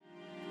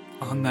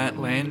On that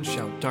land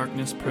shall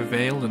darkness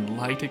prevail and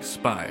light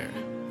expire.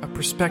 A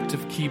prospective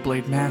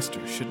Keyblade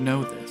master should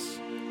know this.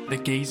 The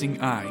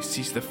gazing eye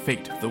sees the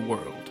fate of the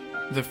world.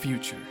 The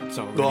future, it's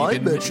already I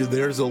been bet written. you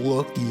there's a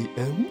lucky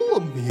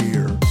emblem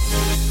here.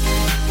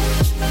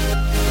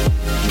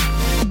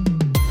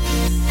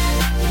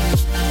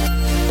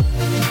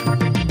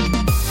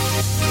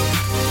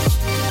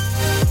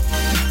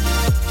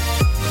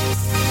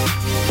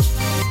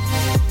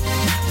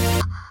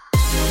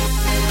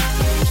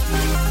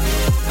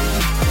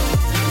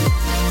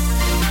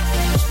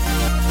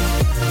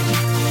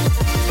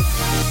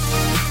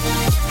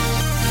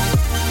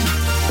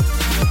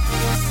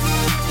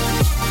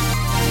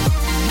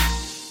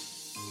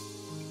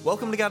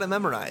 Welcome to Got It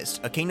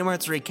Memorized, a Kingdom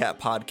Hearts recap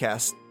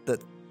podcast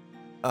that,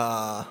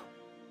 Oh,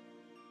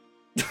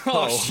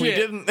 we shit.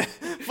 didn't,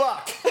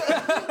 fuck.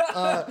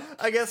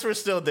 I guess we're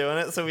still doing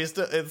it, so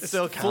it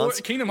still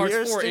counts. Kingdom Hearts We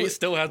are 4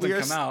 still hasn't we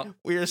are come out.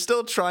 We are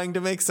still trying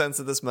to make sense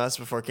of this mess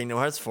before Kingdom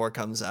Hearts 4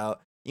 comes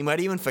out. You might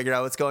even figure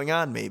out what's going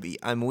on, maybe.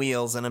 I'm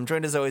Wheels, and I'm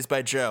joined as always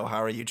by Joe.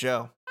 How are you,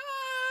 Joe?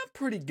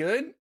 Pretty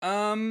good.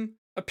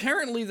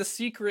 Apparently the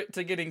secret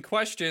to getting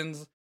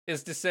questions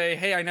is to say,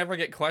 hey, I never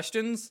get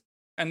questions.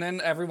 And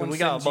then everyone We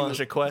got a sends bunch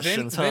you, of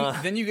questions, then,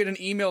 huh? Then you get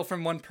an email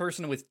from one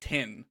person with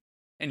 10.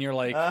 And you're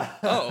like,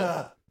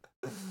 oh,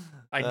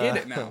 I get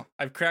it now.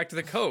 I've cracked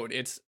the code.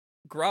 It's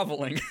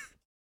groveling.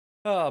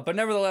 But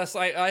nevertheless,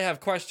 I have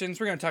questions.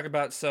 We're going to talk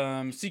about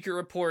some secret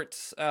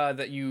reports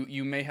that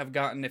you may have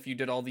gotten if you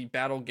did all the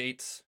battle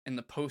gates in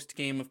the post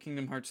game of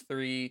Kingdom Hearts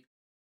 3.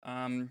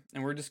 And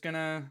we're just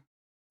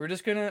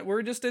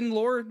in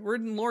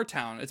lore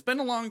town. It's been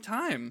a long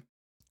time.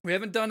 We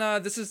haven't done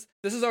this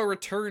is our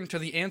return to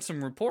the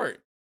Ansem report.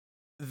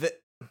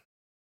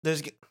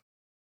 There's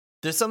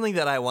something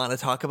that I want to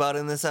talk about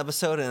in this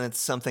episode, and it's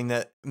something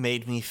that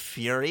made me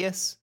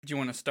furious. Do you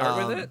want to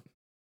start with it?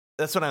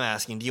 That's what I'm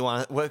asking.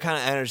 What kind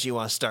of energy you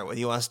want to start with?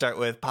 You want to start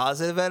with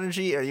positive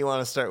energy, or you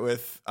want to start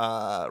with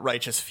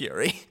righteous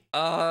fury?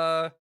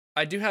 I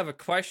do have a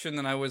question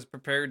that I was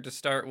prepared to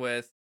start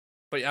with,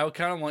 but I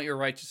kind of want your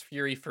righteous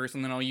fury first,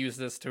 and then I'll use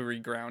this to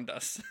reground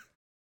us.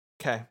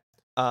 Okay.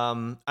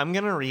 I'm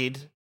gonna read.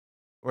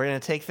 We're gonna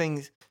take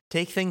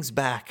things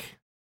back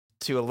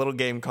to a little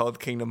game called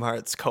Kingdom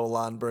Hearts: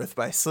 Birth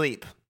by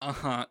Sleep.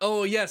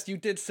 Oh yes, you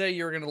did say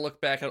you were gonna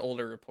look back at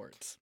older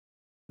reports.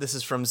 This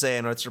is from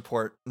Xehanort's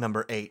report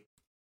number 8.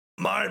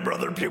 My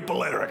brother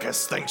pupil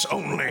Ericus thinks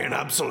only in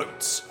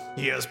absolutes.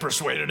 He has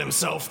persuaded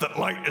himself that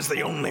light is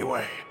the only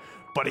way,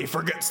 but he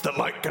forgets that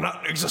light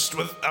cannot exist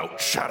without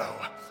shadow.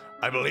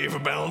 I believe a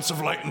balance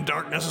of light and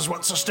darkness is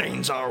what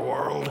sustains our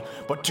world,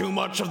 but too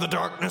much of the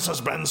darkness has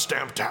been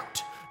stamped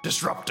out,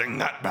 disrupting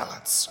that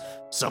balance.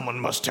 Someone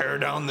must tear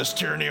down this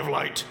tyranny of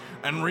light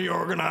and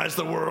reorganize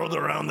the world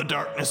around the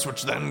darkness,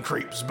 which then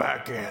creeps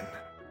back in.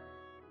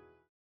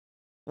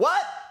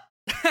 What?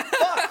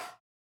 Fuck!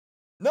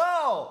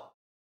 No!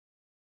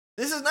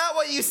 This is not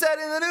what you said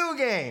in the new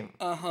game!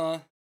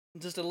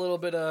 Just a little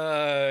bit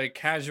of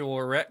casual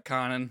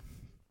retconning.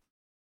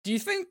 Do you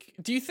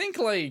think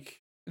like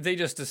they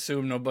just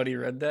assume nobody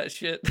read that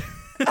shit?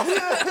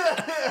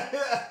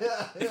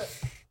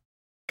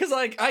 Because,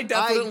 like, I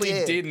definitely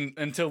didn't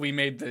until we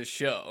made this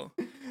show.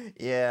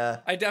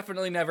 Yeah. I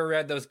definitely never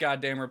read those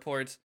goddamn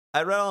reports.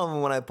 I read all of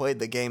them when I played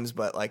the games,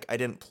 but, like, I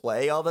didn't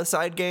play all the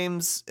side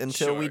games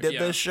until we did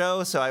this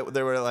show, so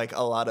there were, like,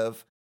 a lot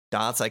of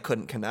dots I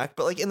couldn't connect.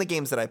 But, like, in the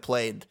games that I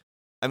played,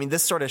 I mean,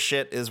 this sort of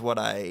shit is what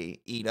I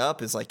eat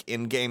up, is, like,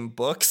 in-game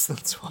books.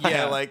 That's why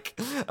I like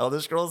Elder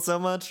Scrolls so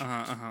much.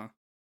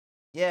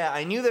 Yeah,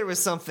 I knew there was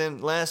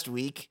something last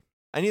week.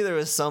 I knew there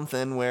was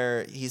something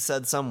where he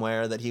said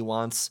somewhere that he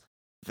wants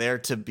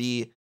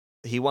the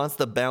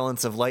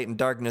balance of light and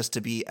darkness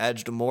to be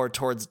edged more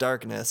towards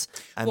darkness.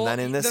 And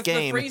then in this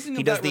game,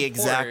 he does the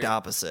exact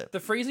opposite. The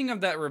phrasing of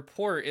that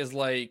report is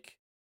like,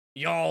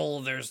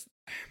 y'all, there's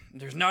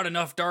not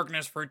enough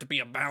darkness for it to be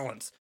a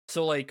balance.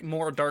 So, like,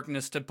 more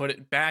darkness to put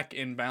it back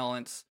in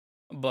balance.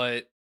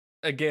 But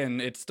again,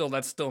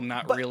 that's still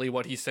not really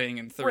what he's saying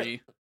in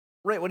 3.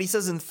 Right, what he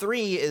says in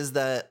 3 is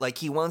that, like,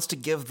 he wants to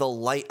give the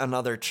light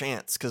another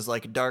chance, because,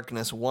 like,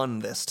 darkness won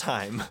this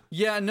time.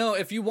 Yeah, no,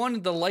 if you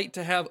wanted the light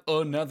to have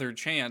another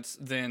chance,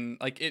 then,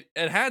 like, it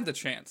had the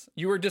chance.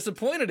 You were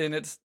disappointed in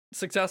its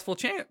successful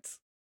chance.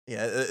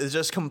 Yeah, it is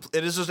just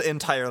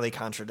entirely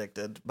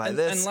contradicted by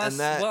this and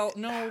that. Well,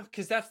 no,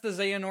 because that's the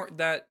Xehanort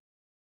that,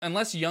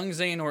 unless young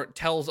Xehanort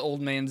tells old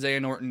man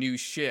Xehanort new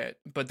shit,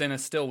 but then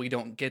still we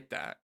don't get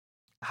that.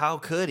 How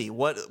could he?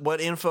 What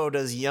info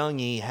does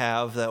Youngie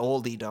have that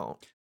Oldie don't?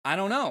 I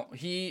don't know.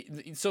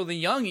 So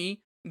the Youngie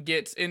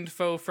gets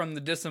info from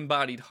the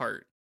disembodied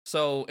heart.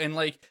 So, and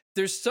like,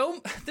 there's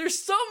so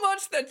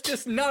much that's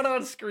just not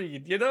on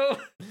screen, you know?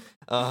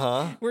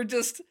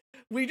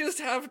 We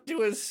just have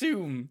to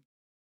assume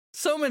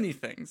so many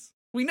things.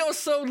 We know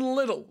so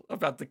little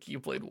about the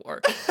Keyblade War.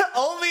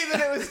 Only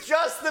that it was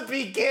just the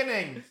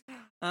beginning.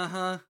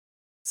 Uh-huh.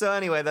 So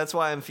anyway, that's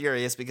why I'm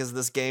furious, because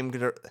this game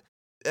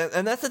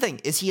and that's the thing,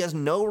 is he has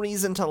no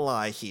reason to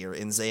lie here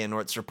in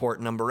Xehanort's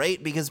report number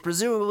 8, because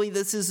presumably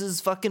this is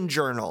his fucking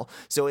journal.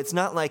 So it's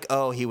not like,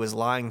 oh, he was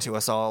lying to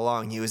us all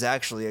along. He was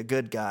actually a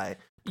good guy.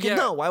 Yeah.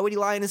 No, why would he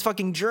lie in his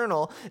fucking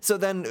journal? So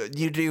then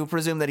you do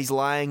presume that he's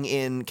lying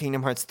in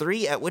Kingdom Hearts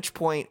 3, at which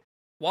point...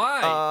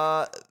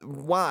 Why?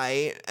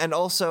 Why? And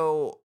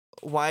also,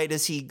 why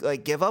does he,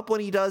 like, give up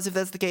when he does, if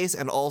that's the case?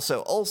 And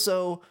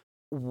also,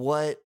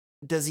 what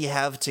does he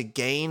have to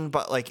gain?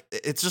 But, like,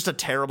 it's just a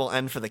terrible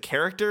end for the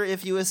character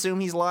if you assume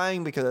he's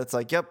lying, because it's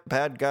like, yep,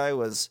 bad guy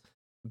was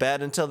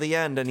bad until the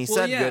end, and he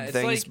said good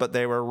things, like, but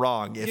they were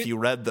wrong. If you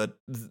read the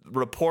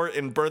report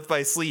in Birth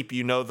by Sleep,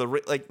 you know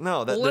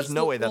there's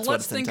no way that's what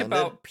it's intended. Let's think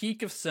about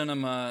peak of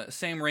cinema,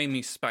 Sam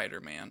Raimi's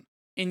Spider-Man.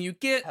 And you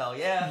get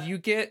you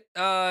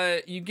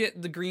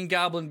get the Green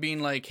Goblin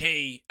being like,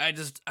 "Hey, I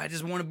just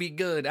want to be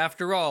good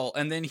after all,"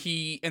 and then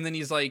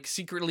he's like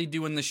secretly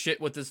doing the shit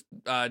with his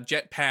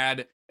jet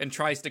pad and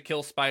tries to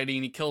kill Spidey,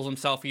 and he kills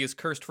himself. He is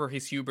cursed for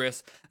his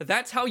hubris.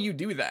 That's how you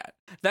do that.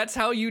 That's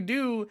how you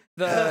do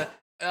the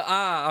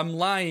I'm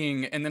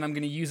lying, and then I'm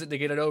gonna use it to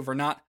get it over.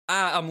 Not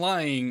I'm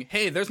lying.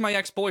 Hey, there's my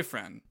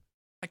ex-boyfriend.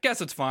 I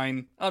guess it's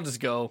fine. I'll just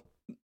go.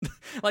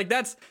 Like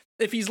that's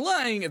if he's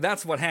lying,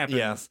 that's what happens.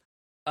 Yeah.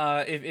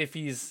 If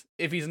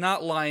he's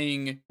not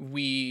lying,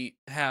 we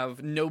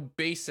have no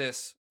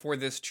basis for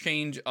this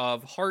change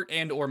of heart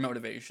and or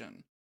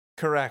motivation.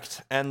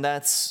 Correct, and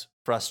that's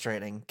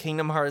frustrating.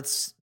 Kingdom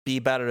Hearts, be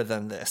better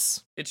than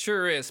this. It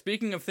sure is.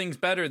 Speaking of things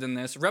better than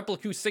this,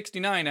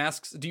 Repliku69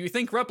 asks, do you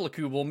think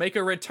Repliku will make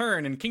a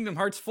return in Kingdom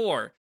Hearts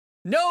 4?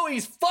 No,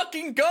 he's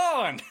fucking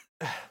gone!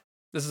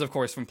 This is, of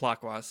course, from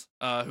Plakwas,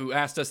 who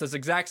asked us this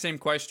exact same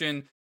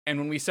question, and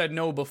when we said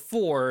no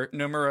before,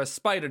 Nomura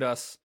spited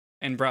us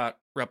and brought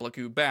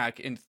Repliku back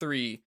in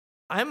 3.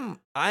 I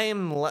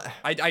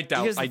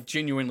doubt. I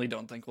genuinely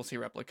don't think we'll see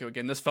Repliku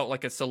again. This felt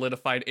like a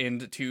solidified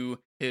end to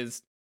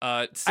his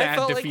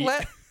sad defeat.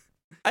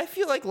 I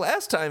feel like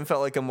last time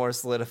felt like a more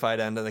solidified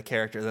end of the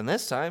character than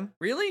this time.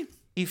 Really?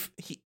 He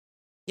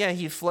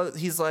floats.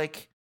 He's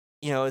like,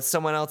 it's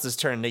someone else's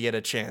turn to get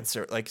a chance,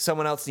 or like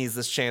someone else needs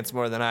this chance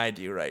more than I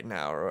do right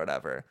now, or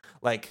whatever.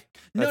 Like,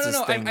 no.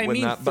 I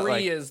mean,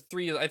 three is.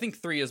 I think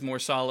 3 is more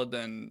solid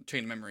than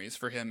Chain of Memories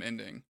for him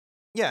ending.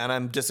 Yeah, and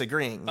I'm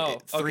disagreeing.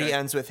 3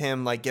 ends with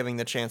him like giving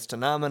the chance to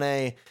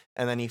nominate,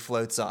 and then he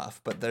floats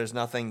off. But there's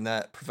nothing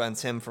that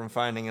prevents him from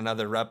finding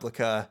another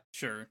replica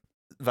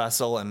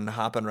vessel and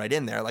hopping right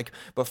in there. Like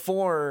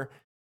before,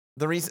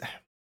 the reason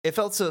it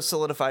felt so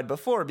solidified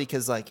before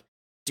because like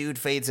dude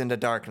fades into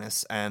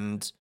darkness,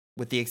 and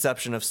with the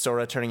exception of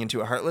Sora turning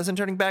into a Heartless and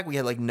turning back, we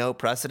had like no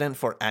precedent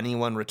for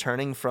anyone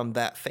returning from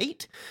that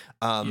fate.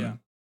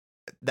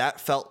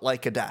 That felt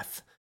like a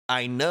death.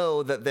 I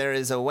know that there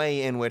is a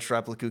way in which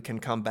Repliku can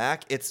come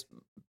back. It's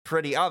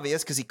pretty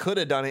obvious because he could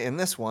have done it in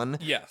this one.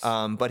 Yes.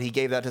 But he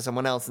gave that to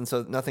someone else, and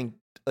so nothing,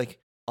 like,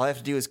 all I have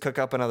to do is cook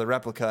up another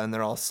replica and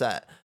they're all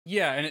set.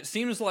 Yeah, and it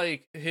seems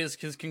like his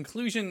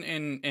conclusion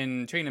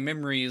in Chain of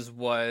Memories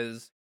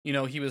was,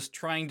 he was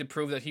trying to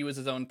prove that he was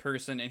his own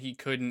person and he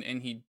couldn't,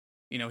 and he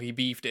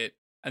beefed it.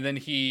 And then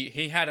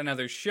he had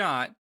another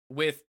shot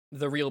with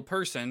the real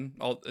person,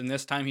 and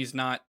this time he's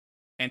not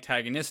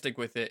antagonistic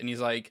with it, and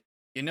he's like,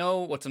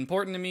 what's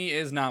important to me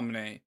is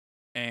Naminé,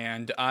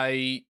 and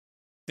I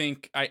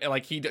think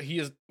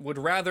he would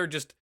rather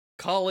just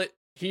call it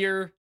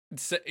here,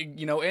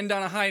 end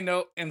on a high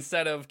note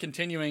instead of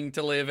continuing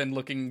to live and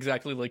looking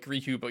exactly like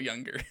Riku but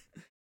younger.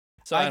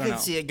 So I could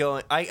see it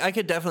going. I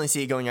could definitely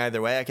see it going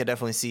either way. I could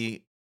definitely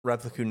see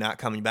Repliku not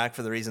coming back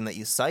for the reason that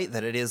you cite,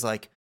 that it is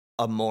like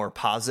a more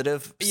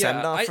positive send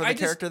off for the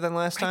character than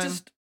last time. I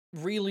just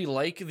really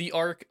like the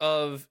arc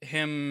of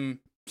him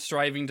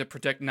striving to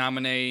protect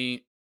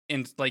Naminé.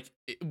 And like,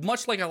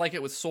 much like I like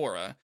it with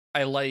Sora,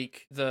 I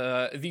like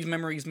these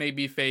memories may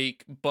be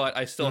fake, but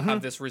I still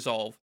have this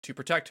resolve to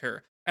protect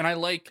her. And I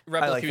like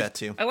Repliku's, I like that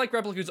too. I like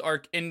Repliku's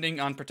arc ending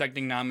on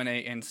protecting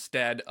Naminé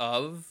instead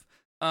of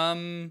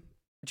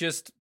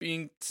just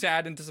being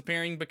sad and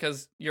disappearing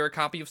because you're a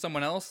copy of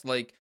someone else.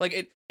 Like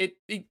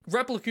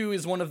Repliku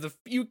is one of the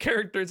few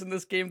characters in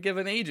this game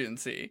given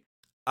agency.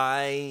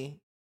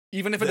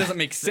 Even if it doesn't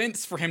make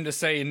sense for him to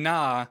say,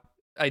 nah,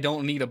 I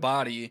don't need a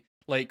body.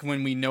 Like,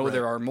 when we know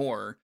there are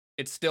more,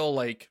 it's still,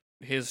 like,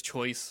 his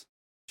choice.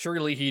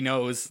 Surely he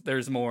knows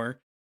there's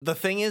more. The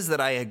thing is that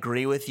I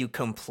agree with you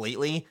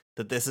completely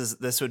that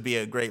this would be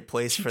a great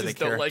place for the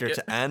character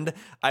to end.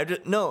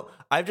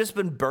 I've just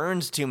been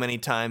burned too many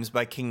times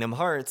by Kingdom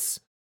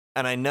Hearts,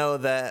 and I know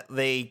that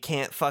they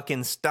can't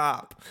fucking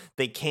stop.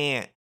 They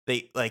can't.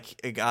 They, like,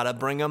 gotta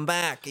bring them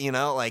back,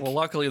 like... Well,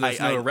 luckily there's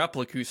no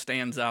Repliku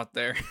stands out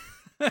there.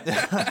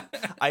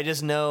 I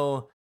just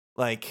know,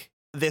 like...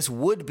 This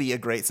would be a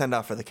great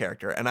send-off for the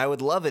character, and I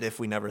would love it if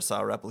we never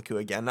saw Repliku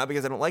again. Not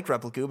because I don't like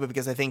Repliku, but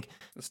because I think...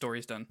 The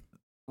story's done.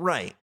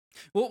 Right.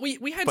 Well,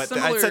 we had but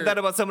similar... I said that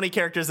about so many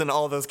characers, and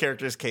all those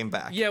characters came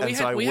back. Yeah,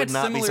 I would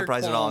not be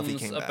surprised at all if he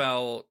came back.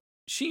 About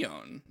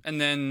Xion, and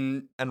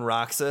then... And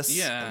Roxas.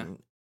 Yeah.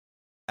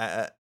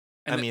 And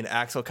I mean,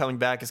 Axel coming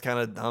back is kind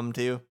of dumb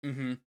too.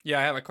 Mm-hmm. Yeah,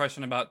 I have a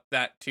question about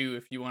that too.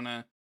 If you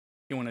wanna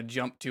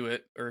jump to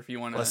it, or if you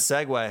wanna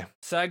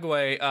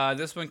segue.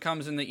 This one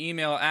comes in the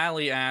email.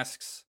 Allie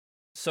asks,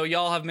 so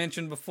y'all have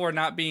mentioned before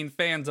not being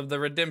fans of the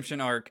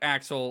redemption arc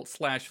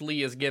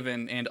Axel/Lee is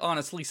given, and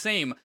honestly,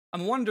 same.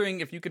 I'm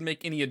wondering if you could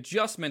make any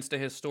adjustments to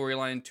his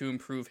storyline to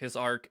improve his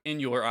arc in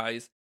your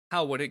eyes.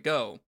 How would it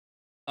go?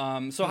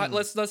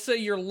 Let's say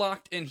you're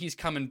locked in. He's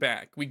coming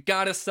back. We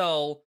gotta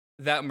sell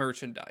that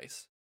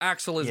merchandise.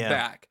 Axel is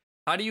back.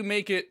 How do you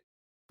make it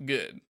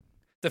good?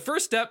 The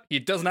first step: he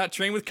does not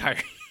train with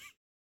Kairi.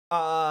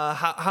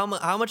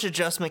 How much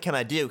adjustment can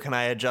I do? Can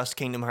I adjust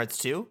Kingdom Hearts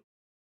 2?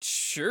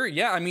 Sure.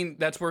 Yeah. I mean,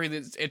 that's where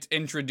it's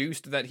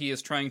introduced that he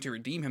is trying to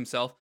redeem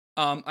himself.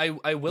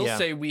 I will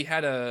say we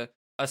had a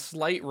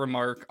slight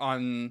remark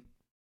on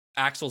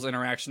Axel's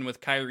interaction with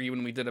Kairi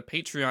when we did a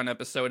Patreon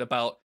episode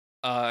about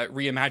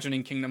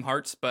reimagining Kingdom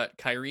Hearts, but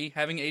Kairi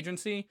having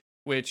agency,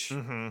 which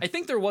I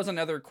think there was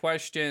another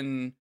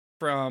question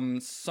from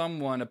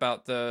someone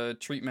about the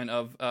treatment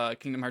of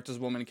Kingdom Hearts'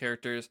 woman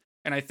characters,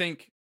 and I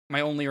think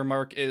my only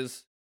remark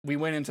is we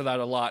went into that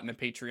a lot in a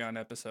Patreon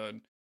episode,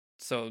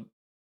 so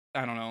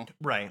I don't know.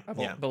 Right. I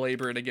won't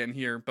belabor it again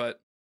here, but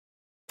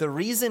the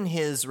reason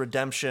his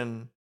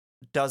redemption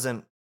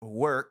doesn't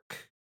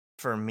work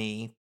for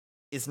me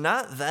is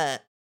not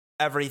that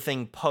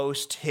everything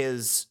post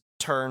his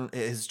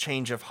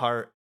change of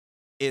heart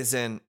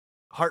isn't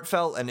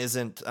heartfelt and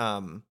isn't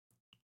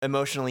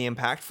emotionally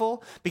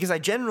impactful, because I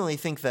generally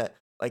think that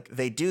like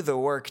they do the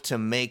work to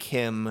make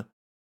him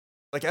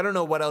like, I don't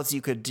know what else you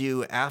could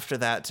do after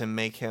that to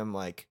make him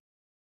like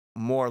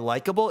more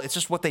likable. It's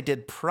just what they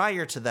did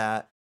prior to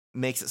that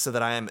makes it so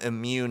that I am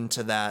immune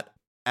to that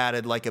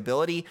added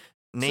likability.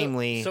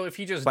 Namely, so if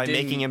he just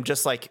making him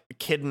just like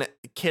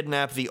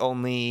kidnap the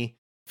only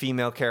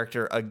female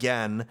character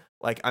again,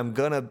 like I'm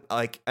gonna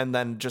like, and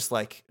then just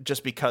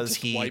because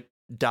he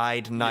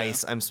died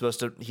nice, I'm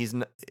supposed to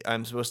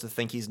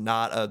think he's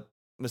not a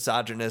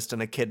misogynist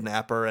and a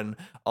kidnapper and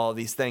all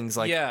these things.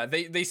 Like, yeah,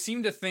 they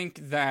seem to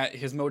think that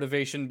his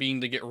motivation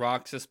being to get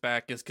Roxas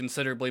back is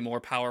considerably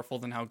more powerful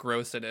than how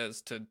gross it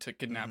is to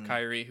kidnap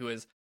Kairi, who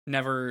has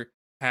never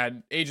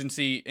had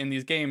agency in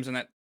these games, and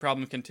that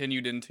problem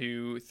continued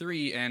into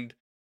 3 and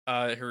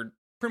her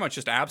pretty much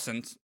just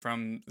absence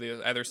from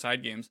the other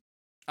side games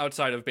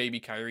outside of Baby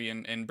Kairi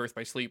and Birth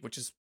by Sleep, which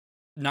is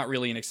not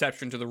really an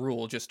exception to the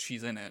rule, just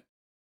she's in it.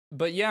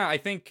 But yeah, I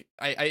think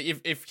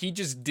if he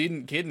just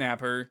didn't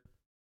kidnap her,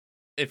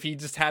 if he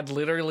just had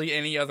literally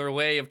any other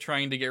way of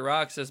trying to get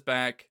Roxas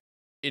back,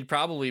 it'd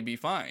probably be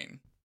fine.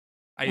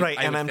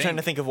 I'm trying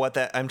to think of what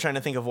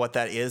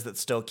that is that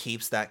still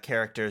keeps that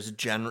character's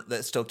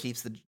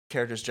the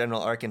character's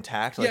general arc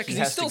intact. Like, he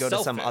has to go to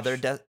some other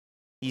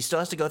he still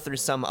has to go through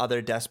some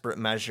other desperate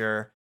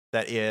measure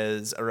that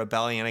is a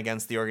rebellion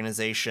against the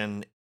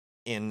organization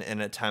in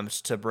an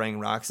attempt to bring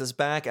Roxas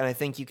back. And I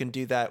think you can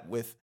do that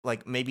with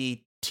like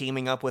maybe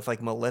teaming up with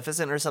like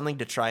Maleficent or something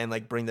to try and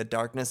like bring the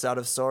darkness out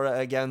of Sora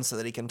again so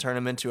that he can turn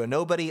him into a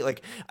nobody.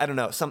 Like, I don't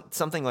know,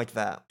 something like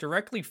that.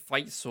 Directly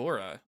fight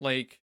Sora.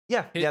 Like,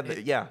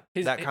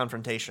 that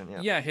confrontation.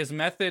 Yeah, his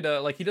method,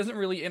 like, he doesn't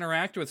really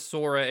interact with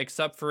Sora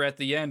except for at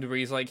the end where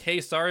he's like, hey,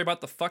 sorry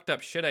about the fucked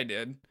up shit I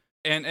did.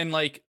 And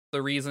like,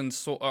 the reason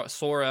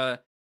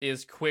Sora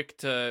is quick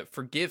to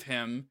forgive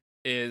him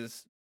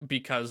is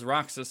because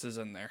Roxas is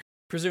in there,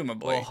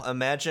 presumably. Well,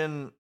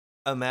 imagine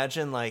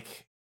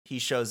like he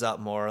shows up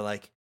more.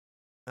 Like,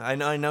 I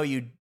know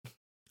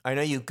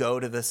you go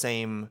to the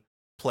same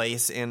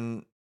place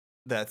in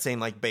that same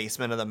like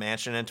basement of the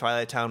mansion in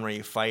Twilight Town where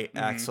you fight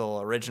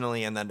Axel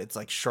originally, and then it's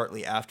like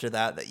shortly after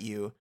that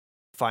you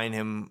find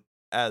him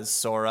as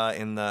Sora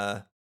in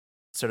the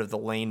sort of the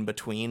lane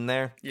between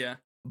there. Yeah.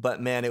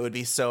 But man, it would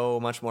be so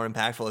much more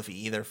impactful if you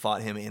either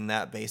fought him in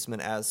that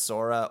basement as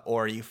Sora,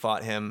 or you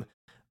fought him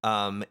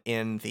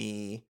in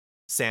the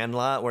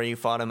Sandlot where you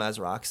fought him as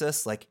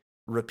Roxas, like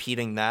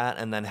repeating that,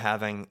 and then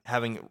having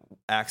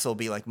Axel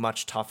be like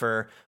much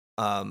tougher,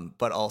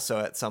 but also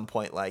at some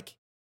point like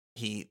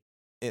he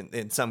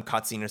in some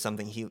cutscene or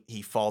something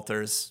he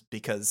falters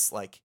because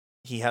like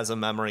he has a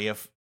memory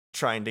of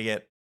trying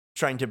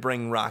to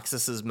bring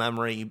Roxas's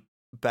memory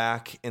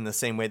back in the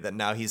same way that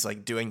now he's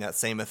like doing that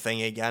same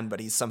thing again, but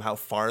he's somehow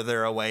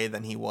farther away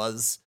than he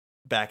was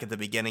back at the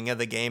beginning of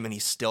the game, and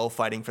he's still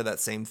fighting for that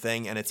same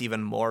thing, and it's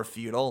even more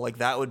futile. Like,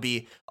 that would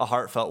be a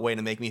heartfelt way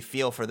to make me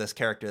feel for this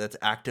character that's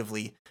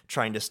actively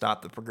trying to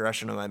stop the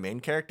progression of my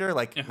main character.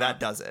 Like, that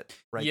does it,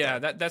 right? Yeah,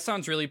 that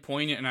sounds really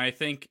poignant, and I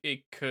think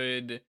it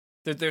could...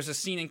 There's a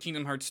scene in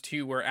Kingdom Hearts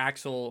 2 where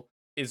Axel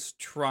is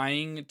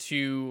trying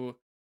to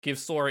give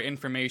Sora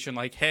information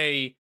like,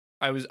 hey,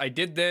 I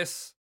did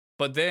this,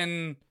 but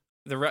then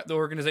the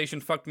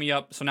organization fucked me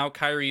up, so now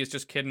Kairi is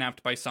just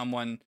kidnapped by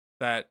someone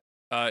that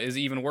is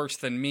even worse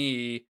than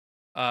me,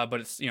 but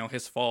it's,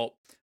 his fault.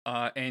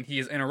 And he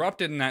is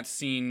interrupted in that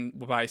scene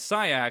by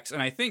Saïx,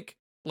 and I think,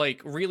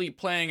 like, really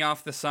playing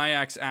off the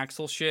Saïx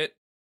Axel shit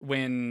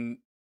when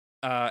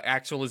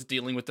Axel is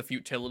dealing with the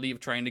futility of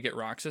trying to get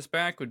Roxas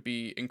back would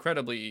be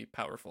incredibly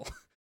powerful.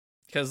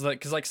 because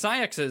like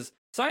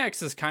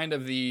Saïx is kind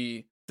of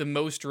the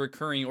most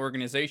recurring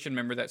organization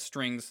member that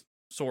strings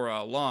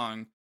Sora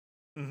along,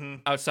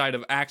 outside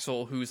of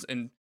Axel, who's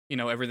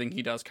everything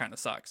he does kind of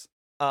sucks.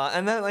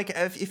 And then like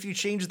if you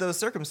change those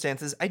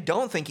circumstances, I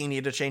don't think you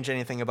need to change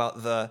anything about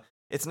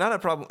it's not a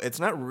problem. It's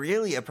not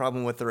really a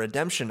problem with the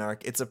redemption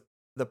arc.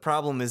 The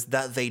problem is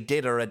that they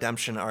did a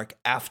redemption arc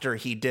after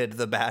he did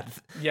the bad.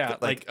 Yeah,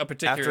 like a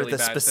particularly after the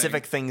bad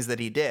specific things that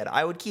he did.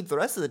 I would keep the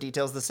rest of the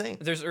details the same.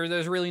 There's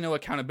really no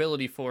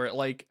accountability for it.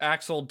 Like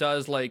Axel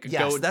does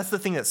yes, that's the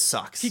thing that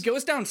sucks. He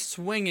goes down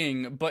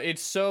swinging, but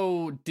it's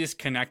so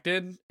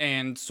disconnected,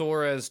 and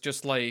Sora's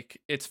just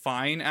like, it's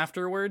fine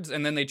afterwards,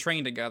 and then they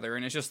train together,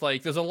 and it's just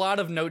like there's a lot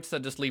of notes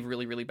that just leave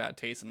really, really bad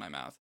taste in my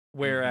mouth.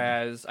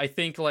 Whereas I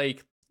think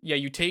like, yeah,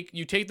 you take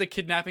the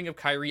kidnapping of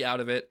Kairi out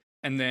of it,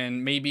 and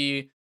then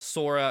maybe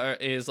Sora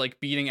is like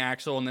beating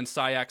Axel, and then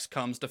Saïx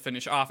comes to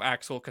finish off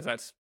Axel because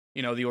that's,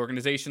 the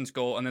organization's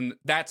goal. And then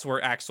that's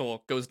where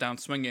Axel goes down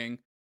swinging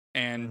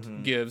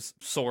and gives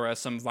Sora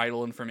some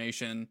vital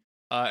information.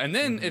 And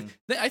then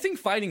I think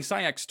fighting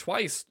Saïx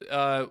twice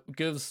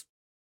gives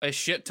a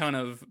shit ton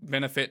of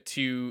benefit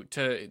to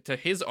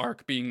his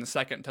arc being the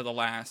second to the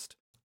last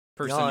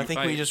person. No, I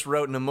think we just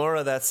wrote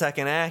Nomura that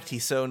second act he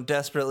so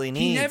desperately needs.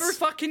 He never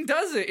fucking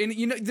does it.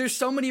 And there's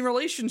so many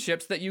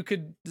relationships that you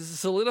could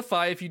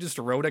solidify if you just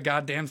wrote a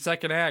goddamn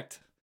second act.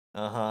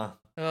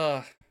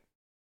 I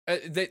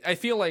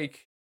feel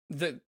like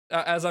that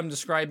as I'm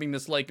describing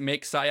this, like,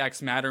 make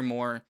Saïx matter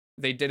more,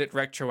 they did it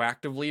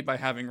retroactively by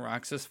having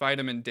Roxas fight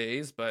him in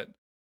Days, but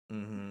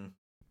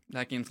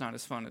that game's not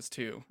as fun as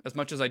 2. As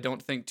much as I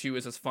don't think 2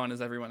 is as fun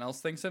as everyone else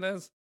thinks it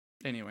is.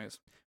 Anyways,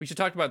 we should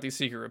talk about these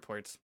secret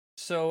reports.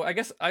 So I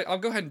guess I'll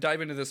go ahead and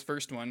dive into this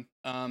first one.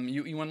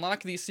 You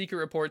unlock these secret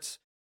reports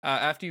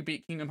after you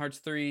beat Kingdom Hearts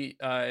 3.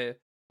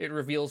 It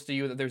reveals to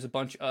you that there's a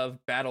bunch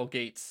of battle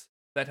gates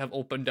that have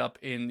opened up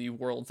in the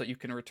worlds that you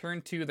can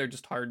return to. They're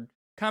just hard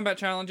combat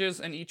challenges,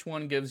 and each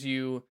one gives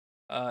you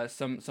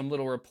some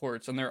little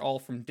reports, and they're all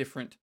from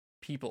different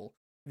people.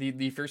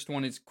 The first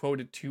one is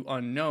quoted to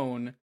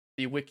unknown.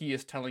 The wiki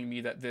is telling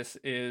me that this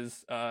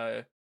is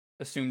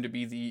assumed to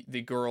be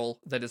the girl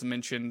that is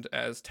mentioned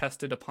as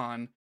tested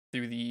upon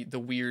through the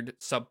weird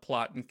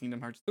subplot in Kingdom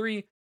Hearts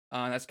 3.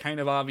 That's kind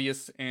of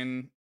obvious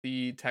in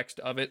the text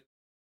of it,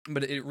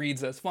 but it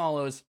reads as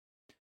follows.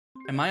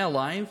 Am I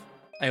alive?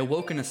 I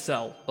awoke in a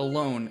cell,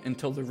 alone,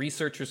 until the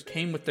researchers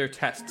came with their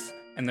tests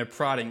and their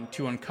prodding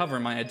to uncover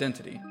my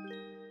identity.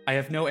 I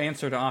have no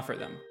answer to offer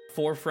them.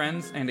 4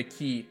 friends and a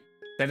key.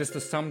 That is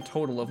the sum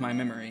total of my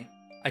memory.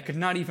 I could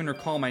not even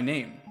recall my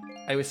name.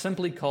 I was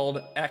simply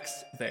called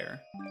X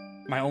there.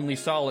 My only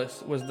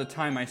solace was the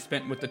time I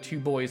spent with the 2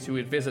 boys who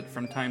would visit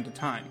from time to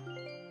time.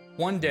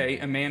 One day,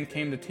 a man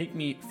came to take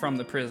me from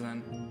the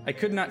prison. I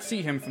could not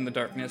see him from the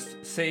darkness,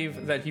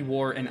 save that he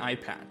wore an eye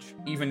patch.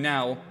 Even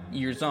now,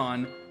 years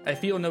on, I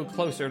feel no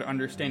closer to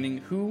understanding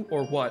who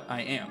or what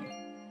I am.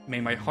 May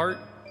my heart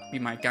be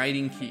my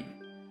guiding key.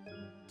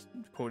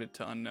 Quoted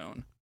to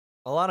unknown.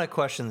 A lot of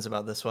questions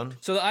about this one.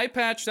 So the eye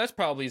patch, that's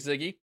probably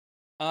Ziggy.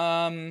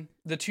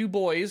 The 2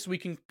 boys, we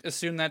can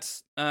assume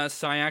that's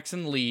Saïx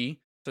and Lee.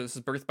 So this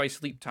is Birth by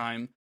Sleep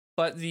time.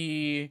 But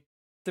the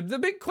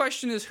big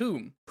question is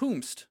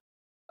whomst.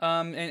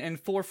 And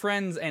 4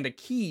 friends and a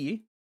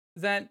key,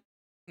 that,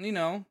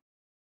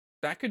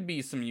 that could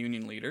be some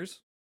union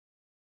leaders.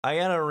 I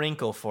got a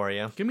wrinkle for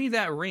you. Give me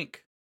that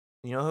rink.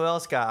 You know who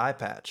else got eye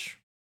patch?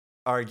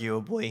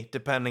 Arguably,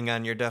 depending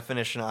on your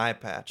definition of eye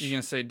patch. You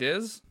gonna say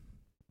Diz?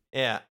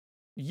 Yeah.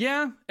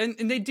 Yeah,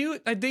 and they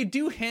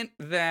do hint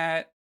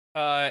that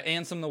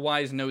Ansem the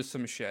Wise knows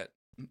some shit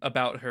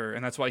about her,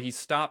 and that's why he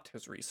stopped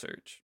his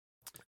research.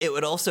 It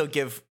would also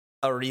give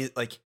it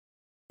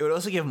would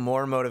also give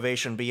more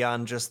motivation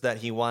beyond just that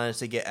he wanted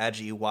to get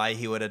edgy, why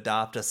he would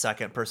adopt a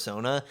second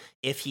persona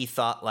if he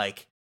thought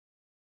like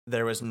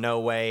there was no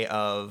way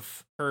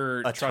of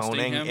her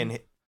atoning him?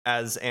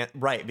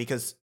 Right,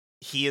 because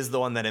he is the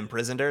one that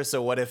imprisoned her.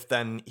 So what if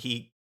then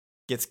he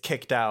gets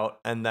kicked out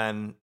and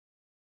then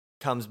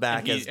comes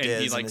back as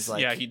Diz and is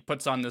like, yeah, he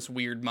puts on this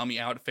weird mummy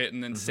outfit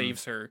and then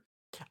saves her.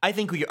 I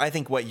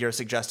think what you're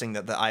suggesting,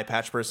 that the eye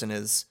patch person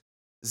is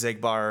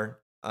Xigbar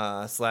 /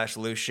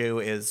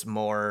 Lushu, is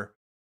more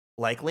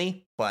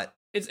likely, but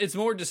it's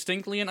more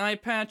distinctly an eye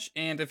patch,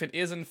 and if it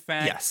is in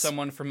fact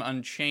someone from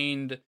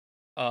Unchained,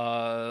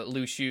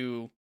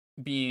 Lushu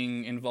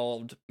being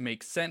involved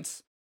makes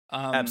sense.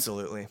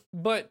 Absolutely.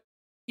 But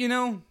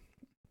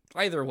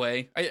either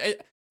way,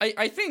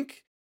 I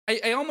think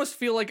I almost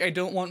feel like I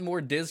don't want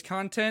more Diz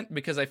content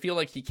because I feel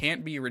like he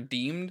can't be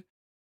redeemed,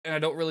 and I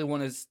don't really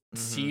want to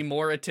see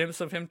more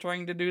attempts of him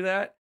trying to do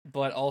that.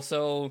 But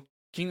also,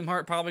 Kingdom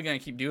Hearts probably gonna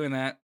keep doing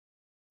that.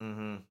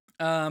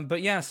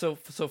 But yeah, so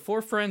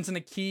 4 friends and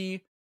a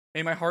key.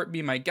 May my heart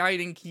be my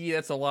guiding key.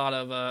 That's a lot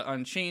of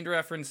Unchained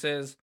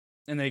references,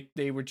 and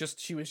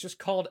she was just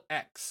called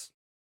X.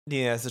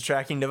 Yeah, it's a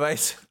tracking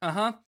device.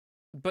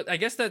 But I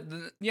guess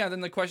then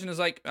the question is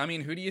like, I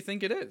mean, who do you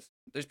think it is?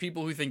 There's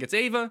people who think it's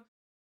Ava.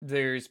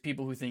 There's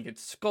people who think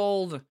it's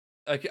Skuld.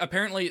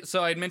 apparently,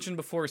 so I had mentioned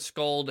before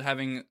Skuld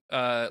having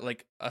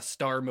like a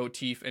star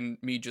motif, and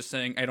me just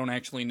saying I don't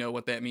actually know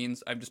what that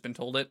means. I've just been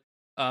told it.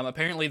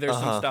 Apparently there's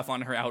some stuff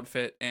on her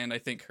outfit and I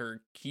think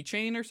her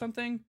keychain or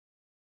something.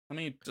 Let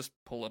me just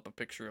pull up a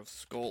picture of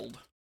Skuld.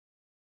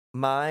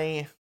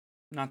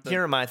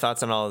 Here are my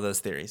thoughts on all of those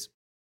theories.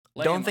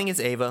 Don't think it's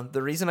Ava.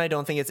 The reason I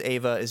don't think it's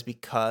Ava is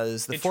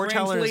because the foretellers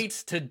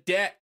translates to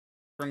debt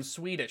from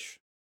Swedish.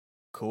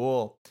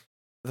 Cool.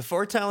 The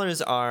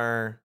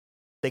foretellers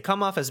they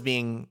come off as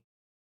being,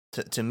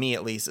 to me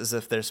at least, as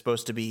if they're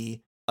supposed to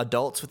be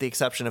adults with the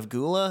exception of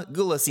Gula.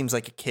 Gula seems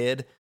like a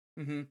kid.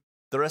 Mm-hmm.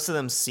 The rest of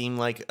them seem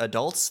like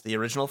adults, the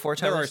original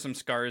foretellers. There are some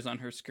scars on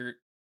her skirt.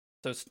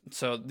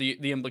 So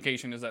the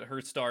implication is that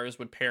her stars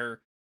would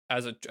pair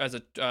as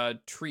a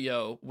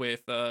trio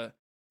with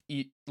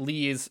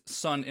Lee's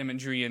sun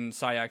imagery and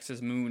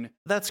Syax's moon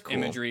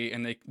imagery,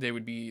 and they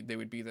would be the,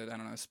 I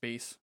don't know,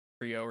 space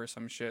trio or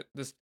some shit.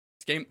 This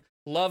game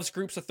loves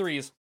groups of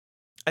threes.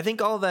 I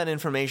think all that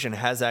information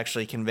has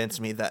actually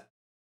convinced me that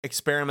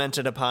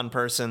experimented upon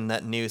person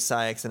that knew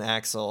Syax and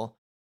Axel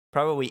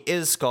probably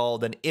is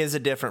Skuld and is a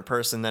different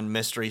person than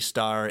Mystery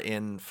Star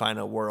in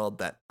Final World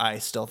that I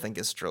still think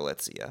is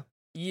Strelitzia.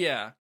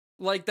 Yeah.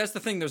 Like, that's the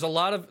thing. There's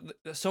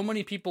so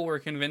many people were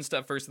convinced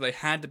at first that they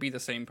had to be the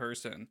same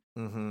person.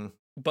 Mm-hmm.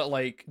 But,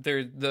 like,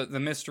 the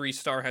Mystery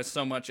Star has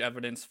so much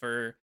evidence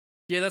for,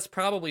 yeah, that's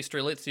probably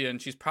Strelitzia, and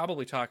she's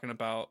probably talking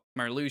about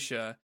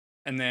Marluxia.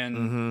 And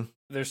then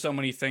there's so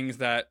many things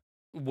that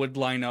would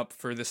line up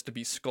for this to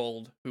be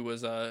Skuld, who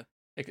was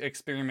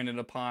experimented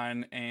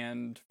upon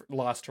and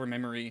lost her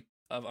memory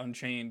of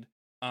Unchained.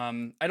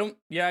 Because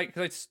I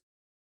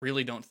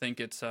really don't think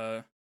it's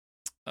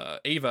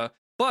Ava.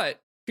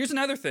 But here's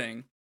another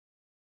thing.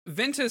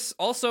 Ventus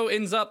also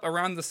ends up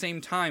around the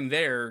same time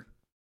there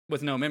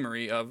with no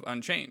memory of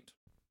Unchained.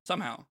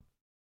 Somehow.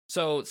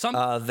 So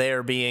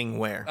there being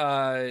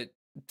where?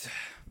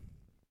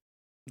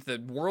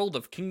 The world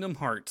of Kingdom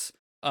Hearts.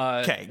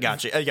 Okay,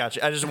 gotcha. I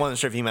just wasn't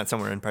sure if you meant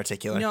somewhere in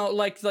particular. No,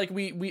 like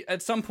we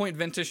at some point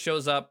Ventus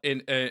shows up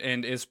and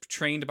is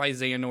trained by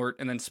Xehanort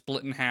and then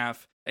split in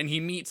half, and he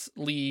meets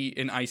Lee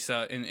and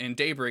Isa in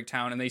Daybreak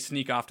Town, and they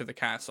sneak off to the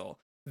castle.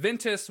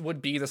 Ventus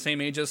would be the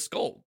same age as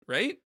Skuld,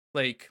 right?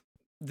 Like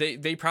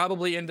they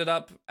probably ended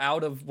up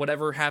out of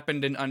whatever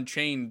happened in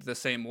Unchained the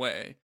same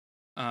way,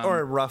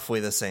 or roughly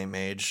the same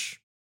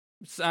age.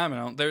 I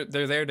don't know.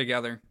 They're there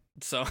together,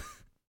 so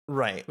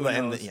right.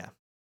 Yeah,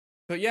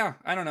 but yeah,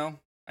 I don't know.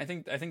 I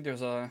think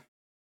there's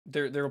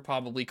there will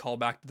probably call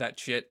back to that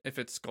shit if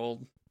it's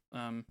Skuld,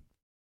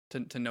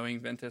 to knowing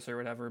Ventus or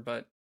whatever.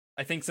 But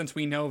I think since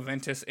we know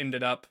Ventus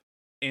ended up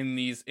in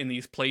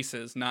these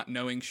places not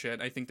knowing shit,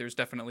 I think there's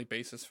definitely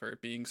basis for it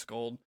being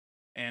Skuld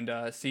and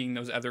seeing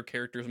those other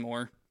characters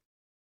more.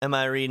 Am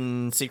I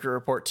reading Secret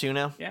Report 2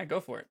 now? Yeah, go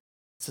for it.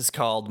 This is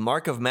called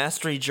Mark of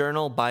Mastery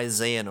Journal by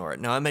Xehanort.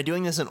 Now, am I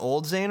doing this in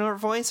old Xehanort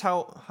voice?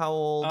 How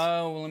old?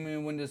 Oh,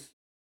 well, when does...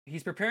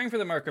 He's preparing for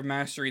the Mark of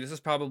Mastery. This is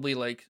probably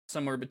like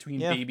somewhere between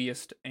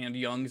babyest and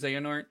young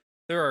Xehanort.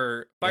 There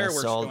are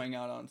fireworks going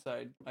out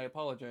outside. I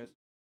apologize.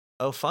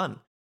 Oh, fun.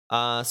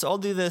 So I'll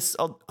do this.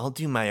 I'll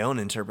do my own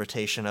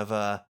interpretation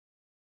of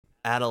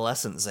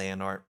adolescent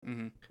Xehanort.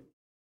 Mm-hmm.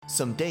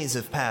 Some days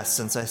have passed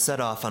since I set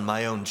off on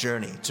my own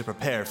journey to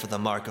prepare for the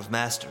Mark of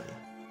Mastery.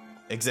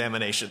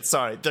 Examination.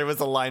 Sorry, there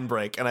was a line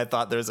break, and I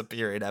thought there was a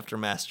period after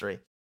mastery.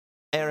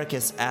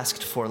 Ericus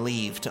asked for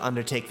leave to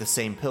undertake the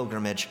same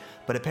pilgrimage,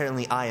 but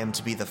apparently I am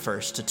to be the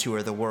first to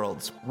tour the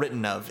worlds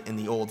written of in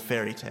the old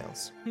fairy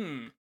tales.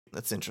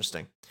 That's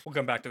interesting. We'll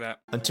come back to that.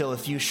 Until a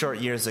few short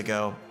years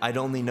ago, I'd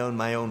only known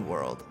my own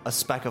world, a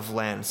speck of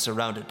land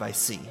surrounded by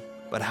sea.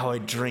 But how I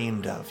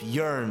dreamed of,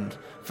 yearned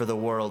for the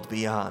world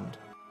beyond.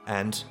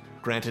 And,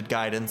 granted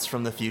guidance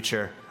from the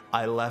future,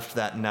 I left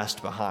that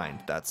nest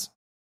behind. That's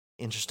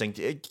interesting.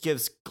 It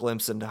gives a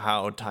glimpse into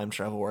how time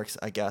travel works,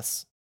 I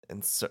guess.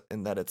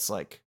 In that it's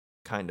like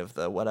kind of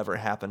the whatever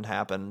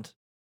happened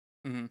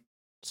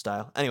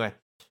style. Anyway,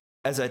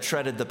 as I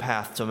treaded the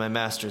path to my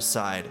master's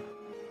side,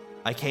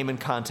 I came in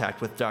contact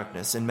with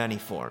darkness in many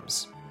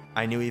forms.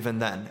 I knew even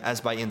then,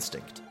 as by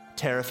instinct,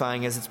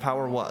 terrifying as its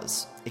power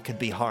was, it could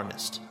be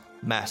harnessed,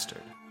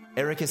 mastered.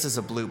 Ericus is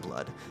a blue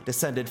blood,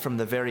 descended from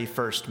the very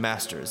first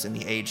masters in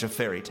the age of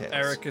fairy tales.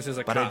 Ericus is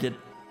a cop.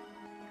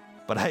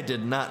 But I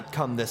did not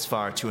come this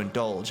far to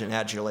indulge in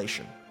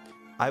adulation.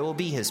 I will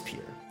be his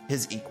peer,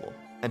 his equal,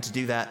 and to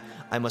do that,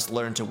 I must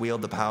learn to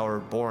wield the power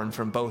born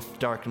from both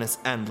darkness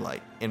and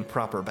light in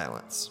proper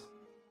balance.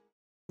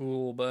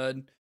 Cool,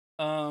 bud.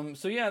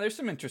 So yeah, there's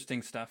some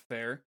interesting stuff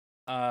there.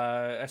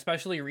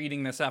 Especially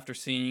reading this after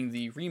seeing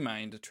the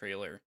Remind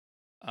trailer.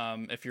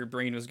 If your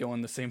brain was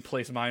going the same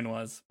place mine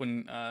was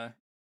when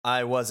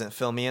I wasn't.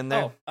 Fill me in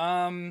there.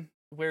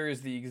 Where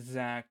is the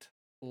exact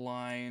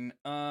line?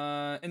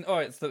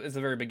 It's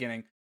the very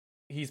beginning.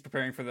 He's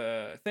preparing for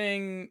the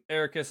thing.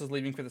 Ericus is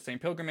leaving for the same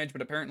pilgrimage,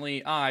 but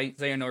apparently I,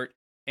 Xehanort,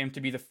 am to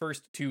be the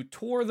first to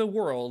tour the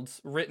worlds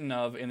written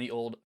of in the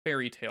old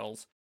fairy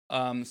tales.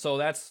 So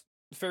that's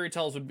fairy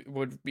tales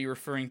would be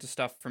referring to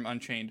stuff from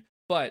Unchained.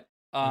 But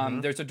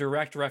There's a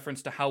direct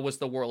reference to How Was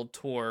the World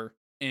tour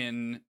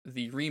in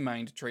the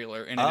Remind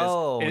trailer, and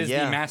it is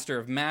the Master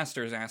of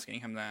Masters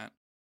asking him that.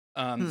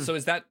 So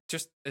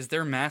is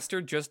their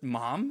master just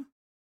Mom?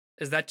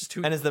 Is that just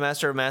who? And is the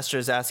Master of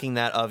Masters asking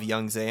that of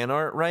young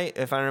Xehanort, right?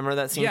 If I remember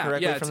that scene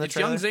correctly from the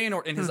trailer? Young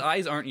Xehanort, and his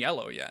eyes aren't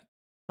yellow yet.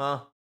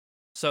 Huh.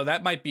 So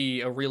that might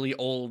be a really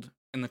old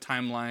in the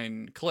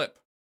timeline clip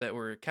that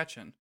we're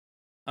catching.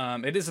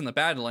 It is in the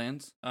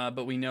Badlands,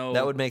 but we know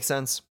that would make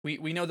sense.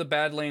 We know the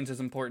Badlands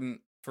is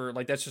important for,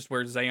 like, that's just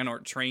where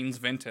Xehanort trains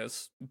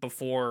Ventus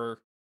before,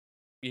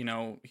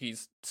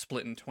 he's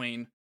split in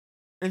twain.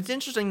 It's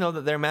interesting though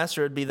that their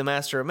master would be the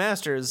Master of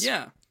Masters.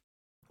 Yeah.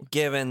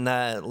 Given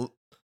that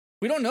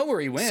we don't know where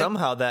he went.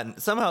 Somehow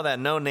that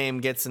No Name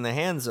gets in the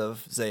hands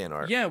of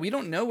Xehanort. Yeah, we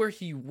don't know where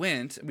he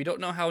went. We don't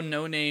know how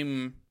No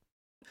Name.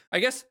 I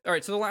guess. All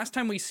right. So the last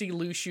time we see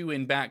Luxu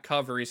in back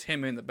cover is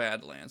him in the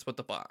Badlands with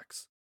the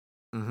box.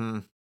 Mm-hmm.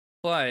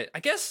 But I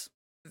guess.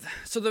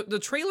 So the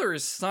trailer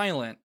is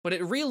silent, but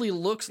it really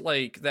looks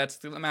like that's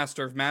the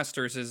Master of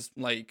Masters is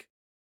like.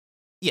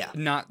 Yeah.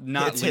 Not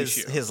it's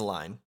Luxu. his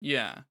line.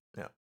 Yeah.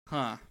 Yeah.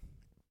 Huh.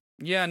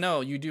 Yeah. No,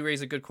 you do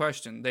raise a good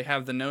question. They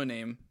have the No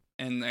Name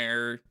in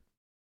their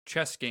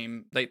chess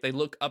game. They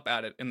look up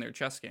at it in their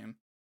chess game.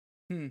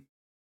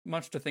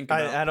 Much to think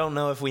about. I don't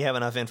know if we have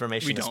enough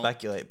information to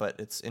speculate, but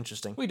it's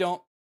interesting. We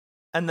don't.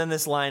 And then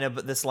this line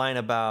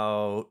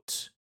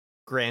about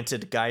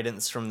granted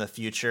guidance from the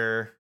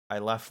future. I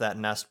left that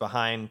nest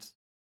behind.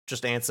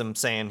 Just Ansem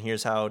saying,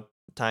 "Here's how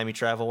timey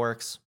travel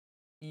works."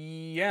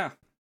 Yeah.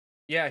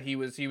 He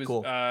was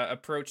cool.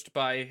 Approached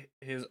by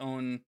his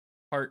own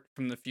heart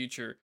from the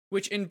future.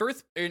 Which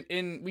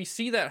we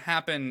see that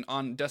happen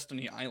on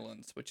Destiny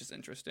Islands, which is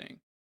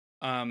interesting.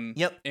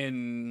 Yep.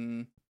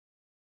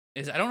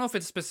 I don't know if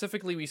it's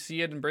specifically we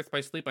see it in Birth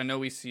by Sleep. I know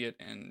we see it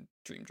in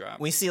Dream Drop.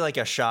 We see like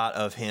a shot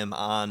of him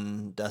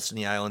on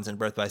Destiny Islands in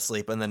Birth by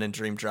Sleep, and then in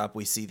Dream Drop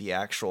we see the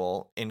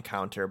actual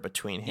encounter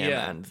between him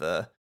and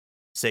the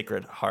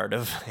Sacred Heart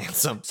of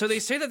Ansem. So they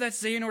say that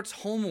that's Xehanort's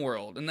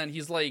homeworld, and then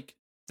he's like,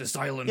 this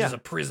island is a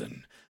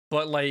prison.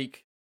 But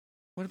like,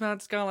 what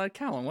about Skylight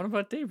Callan? What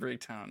about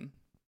Daybreak Town?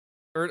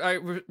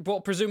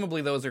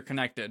 Presumably those are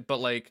connected, but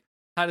like,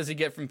 how does he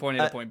get from point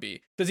A to point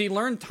B? Does he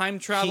learn time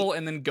travel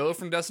and then go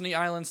from Destiny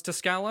Islands to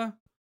Scala?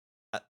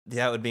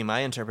 That would be my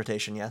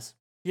interpretation, yes.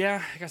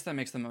 Yeah, I guess that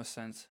makes the most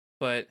sense,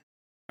 but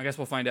I guess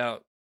we'll find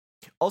out.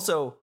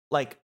 Also,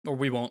 or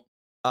we won't.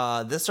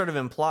 This sort of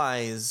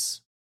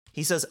implies,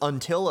 he says,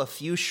 until a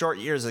few short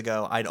years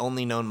ago, I'd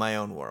only known my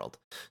own world.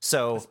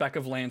 So a speck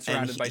of land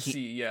surrounded by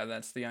sea. Yeah,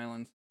 that's the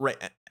island. Right.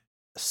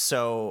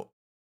 So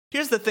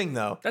here's the thing,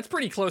 though. That's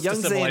pretty close to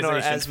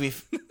civilization.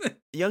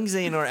 Young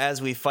Xehanort,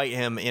 as we fight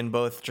him in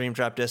both Dream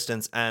Drop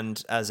Distance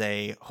and as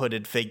a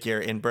hooded figure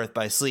in Birth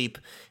by Sleep,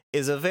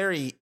 is a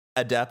very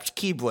adept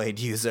Keyblade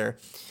user.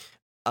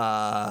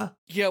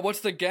 Yeah, what's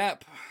the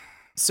gap?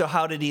 So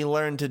how did he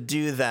learn to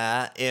do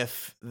that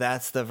if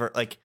that's the...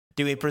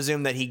 do we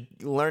presume that he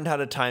learned how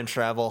to time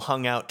travel,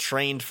 hung out,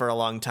 trained for a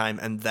long time,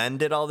 and then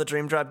did all the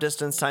Dream Drop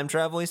Distance time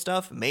travel-y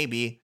stuff?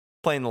 Maybe.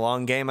 Playing the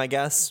long game, I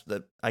guess.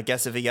 I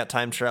guess if you got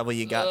time travel,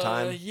 you got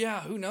time.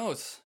 Yeah, who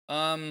knows?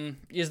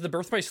 Is the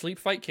Birth by Sleep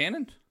fight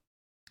canon?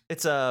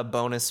 It's a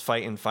bonus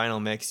fight in Final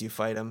Mix. You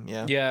fight him,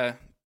 yeah. Yeah.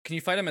 Can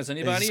you fight him as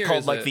anybody? It's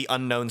called the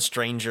Unknown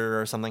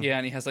Stranger or something. Yeah,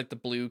 and he has like the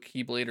blue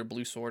Keyblade or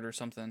blue sword or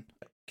something.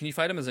 Can you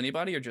fight him as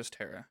anybody or just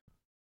Terra?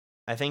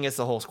 I think it's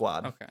the whole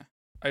squad. Okay.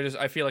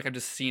 I feel like I've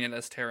just seen it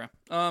as Terra.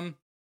 But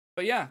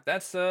yeah,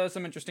 that's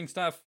some interesting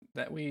stuff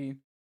that we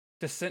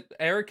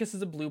Eraqus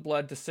is a blue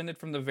blood descended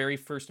from the very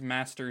first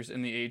masters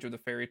in the Age of the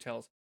Fairy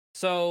Tales.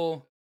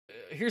 So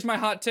here's my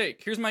hot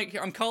take.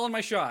 I'm calling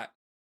my shot.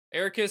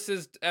 Eraqus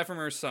is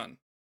Ephemer's son.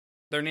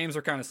 Their names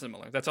are kind of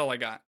similar. That's all I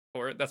got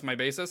for it. That's my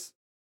basis.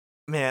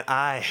 Man,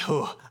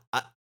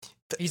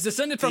 he's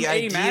descended from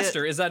a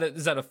master. Is that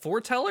a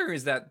foreteller?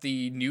 Is that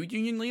the new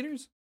Union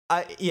leaders?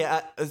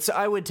 So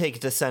I would take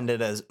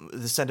descended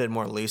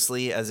more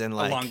loosely, as in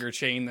like a longer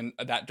chain than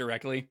that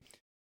directly.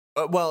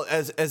 Well,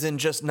 as in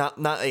just not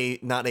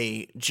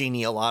a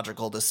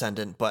genealogical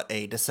descendant, but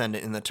a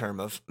descendant in the term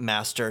of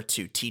master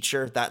to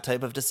teacher, that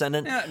type of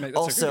descendant. Yeah, that's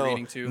also, a good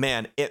reading too.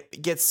 Man,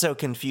 it gets so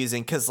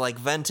confusing because like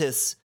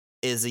Ventus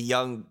is a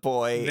young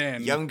boy,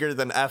 younger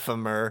than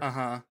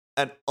Ephemer,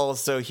 and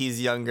also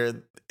he's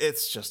younger.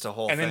 It's just a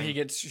whole thing. And then he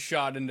gets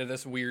shot into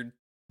this weird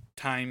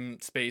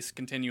time-space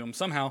continuum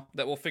somehow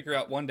that we'll figure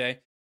out one day.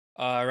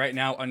 Right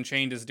now,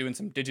 Unchained is doing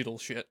some digital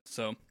shit,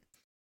 so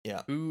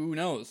yeah, who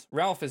knows?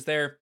 Ralph is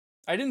there.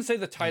 I didn't say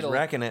the title.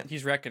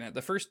 He's wrecking it.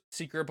 The first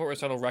secret report was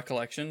titled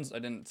Recollections. I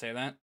didn't say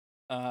that.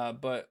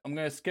 But I'm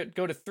going to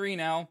go to 3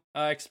 now.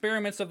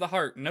 Experiments of the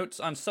Heart. Notes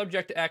on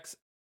Subject X,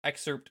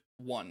 Excerpt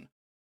 1.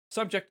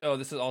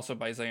 This is also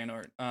by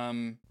Xehanort.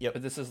 Yep.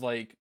 But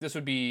this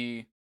would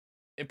be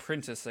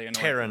Apprentice Xehanort.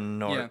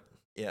 Terranort.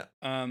 Yeah.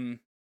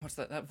 What's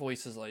that? That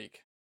voice is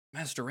like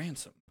Master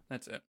Ransom.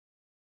 That's it.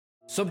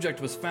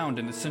 Subject was found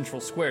in the central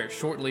square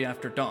shortly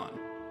after dawn.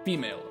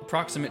 Female,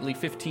 approximately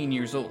 15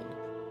 years old.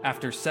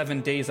 After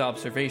 7 days'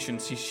 observation,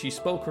 she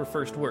spoke her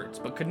first words,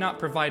 but could not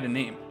provide a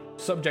name.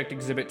 Subject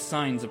exhibits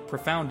signs of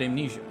profound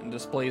amnesia and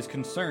displays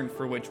concern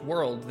for which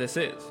world this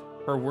is.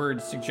 Her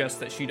words suggest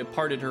that she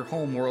departed her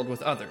home world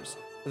with others,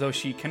 though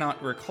she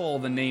cannot recall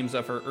the names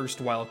of her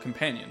erstwhile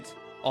companions.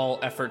 All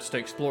efforts to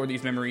explore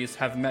these memories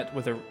have met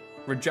with a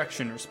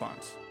rejection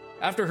response.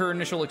 After her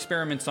initial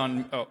experiments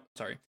on...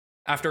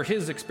 After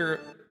his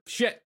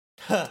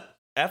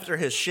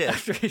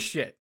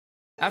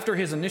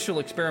initial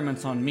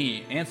experiments on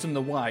me, Ansem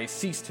the Wise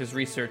ceased his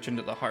research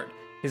into the heart,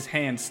 his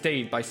hand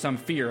stayed by some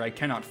fear I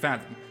cannot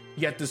fathom.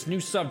 Yet this new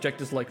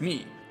subject is like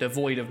me,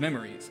 devoid of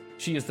memories.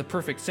 She is the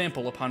perfect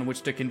sample upon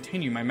which to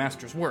continue my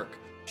master's work.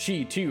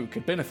 She, too,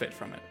 could benefit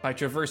from it. By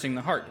traversing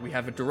the heart, we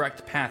have a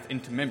direct path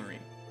into memory.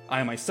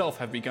 I myself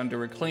have begun to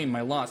reclaim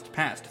my lost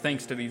past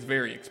thanks to these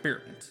very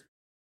experiments.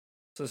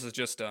 So this is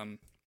just,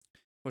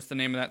 what's the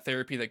name of that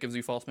therapy that gives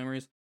you false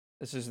memories?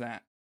 This is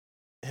that.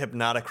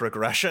 Hypnotic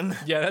regression?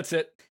 Yeah, that's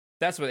it.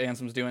 That's what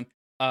Ansem's doing.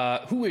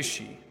 Who is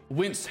she?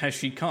 Whence has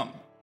she come?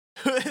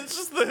 It's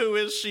just the who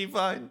is she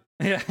fine.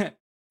 Yeah,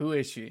 who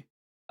is she?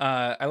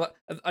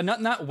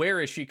 Not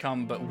where is she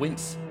come, but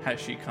whence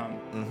has she come?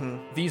 Mm-hmm.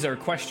 These are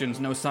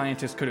questions no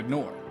scientist could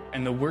ignore,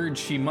 and the words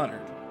she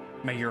muttered,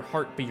 may your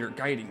heart be your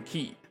guiding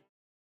key.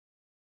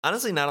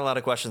 Honestly, not a lot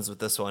of questions with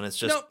this one. It's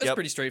just... No, it's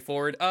pretty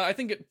straightforward. I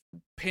think it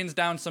pins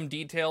down some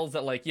details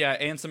that, like,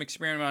 yeah, Ansem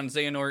experimented on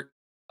Xehanort,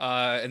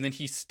 and then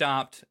he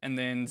stopped, and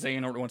then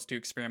Xehanort wants to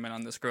experiment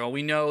on this girl.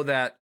 We know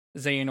that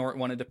Xehanort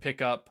wanted to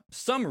pick up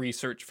some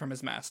research from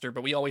his master,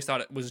 but we always thought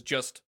it was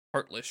just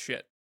heartless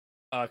shit.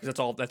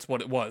 Because that's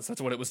what it was.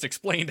 That's what it was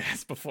explained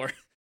as before.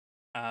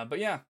 But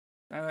yeah,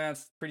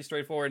 that's pretty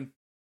straightforward.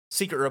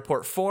 Secret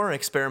Report 4,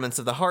 Experiments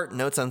of the Heart,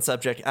 Notes on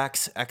Subject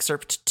X,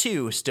 Excerpt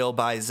 2, still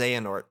by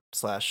Xehanort /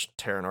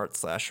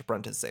 Terranort /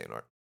 Apprentice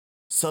Xehanort.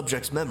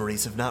 Subject's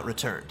memories have not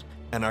returned,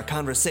 and our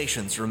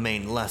conversations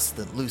remain less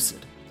than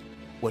lucid.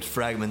 What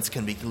fragments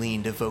can be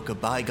gleaned evoke a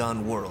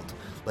bygone world,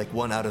 like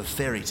one out of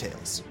fairy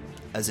tales.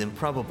 As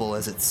improbable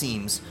as it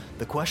seems,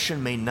 the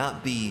question may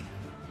not be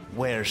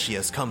where she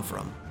has come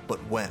from,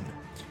 but when.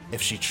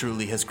 If she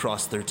truly has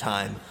crossed through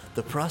time,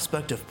 the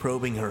prospect of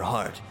probing her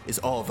heart is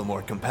all the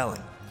more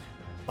compelling.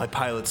 My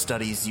pilot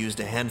studies used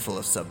a handful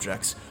of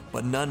subjects,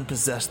 but none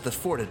possessed the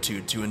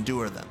fortitude to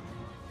endure them.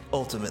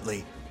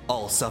 Ultimately,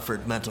 all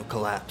suffered mental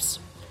collapse.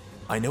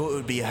 I know it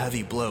would be a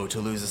heavy blow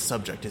to lose a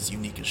subject as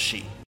unique as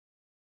she.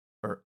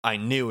 Or, I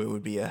knew it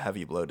would be a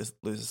heavy blow to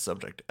lose a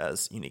subject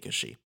as unique as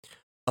she.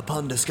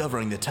 Upon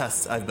discovering the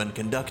tests I've been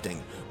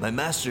conducting, my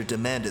master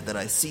demanded that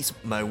I cease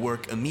my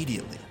work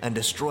immediately and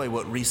destroy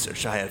what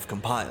research I have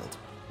compiled.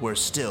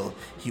 Worse still,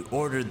 he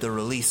ordered the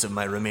release of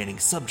my remaining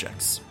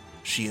subjects.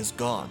 She is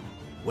gone.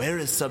 Where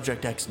is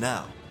Subject X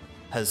now?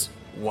 Has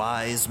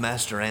wise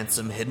Master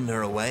Ansem hidden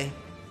her away?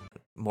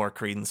 More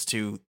credence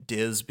to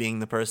Diz being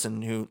the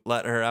person who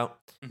let her out.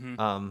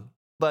 Mm-hmm.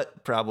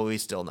 But probably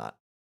still not.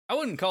 I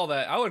wouldn't call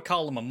that. I would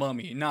call him a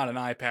mummy, not an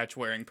eye patch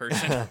wearing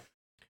person.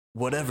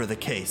 Whatever the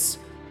case,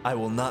 I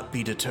will not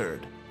be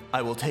deterred.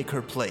 I will take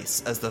her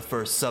place as the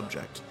first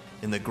subject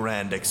in the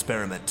grand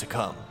experiment to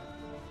come.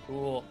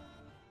 Cool.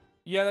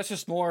 Yeah, that's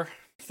just more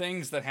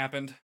things that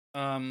happened.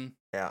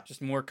 Yeah.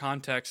 Just more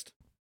context.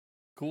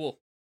 Cool.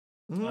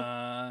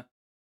 Mm-hmm.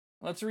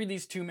 Let's read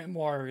these 2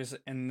 memoirs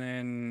and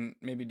then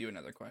maybe do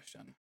another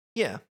question.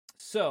 Yeah.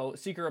 So,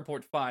 Secret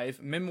Report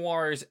 5,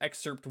 Memoirs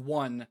Excerpt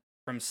 1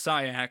 from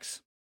Syax.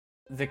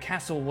 The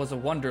castle was a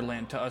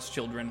wonderland to us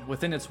children.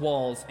 Within its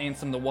walls,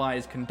 Ansem the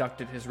Wise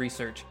conducted his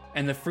research,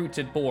 and the fruits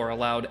it bore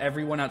allowed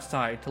everyone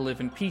outside to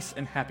live in peace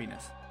and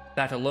happiness.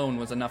 That alone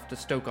was enough to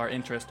stoke our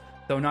interest,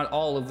 though not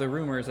all of the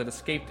rumors that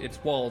escaped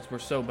its walls were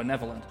so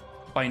benevolent.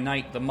 By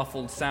night, the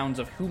muffled sounds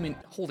of human...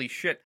 Holy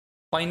shit.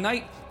 By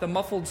night, the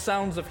muffled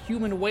sounds of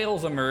human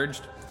wails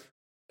emerged.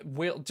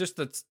 Just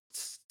the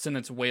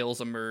sentence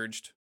 "wails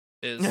emerged"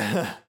 is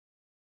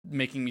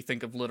making me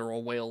think of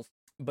literal whales.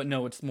 But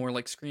no, it's more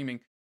like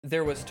screaming.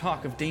 There was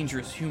talk of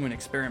dangerous human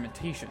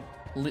experimentation.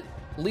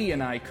 Lee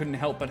and I couldn't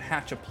help but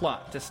hatch a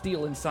plot to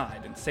steal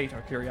inside and sate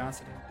our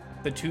curiosity.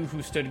 The 2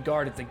 who stood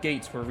guard at the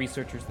gates were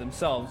researchers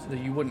themselves, though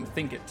you wouldn't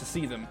think it to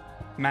see them.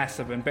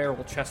 Massive and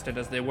barrel-chested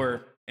as they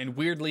were, and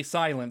weirdly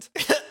silent.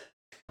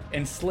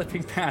 And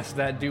slipping past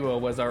that duo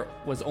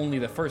was only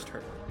the first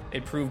hurdle.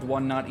 It proved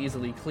one not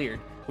easily cleared.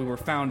 We were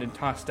found and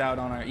tossed out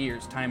on our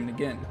ears time and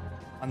again.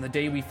 On the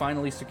day we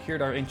finally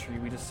secured our entry,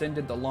 we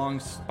descended the long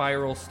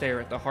spiral stair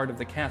at the heart of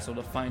the castle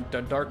to find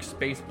a dark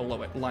space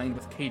below it lined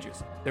with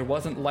cages. There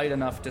wasn't light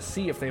enough to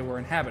see if they were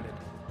inhabited,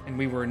 and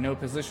we were in no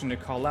position to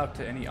call out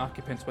to any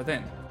occupants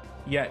within.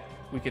 Yet,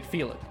 we could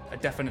feel it, a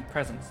definite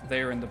presence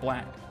there in the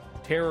black.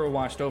 Terror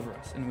washed over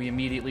us, and we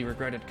immediately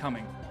regretted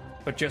coming.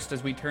 But just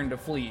as we turned to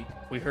flee,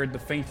 we heard the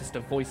faintest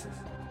of voices.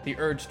 The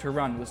urge to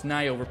run was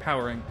nigh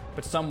overpowering,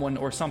 but someone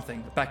or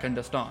something beckoned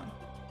us on.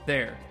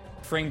 There,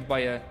 framed by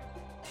a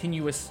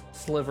tenuous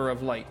sliver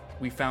of light,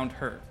 we found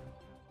her.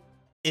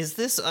 Is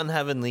this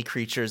Unheavenly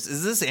Creatures?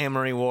 Is this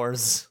Amory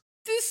Wars?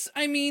 This,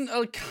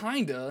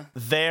 kinda.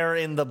 There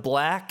in the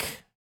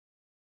black?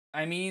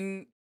 I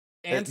mean,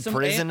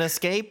 prison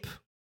escape.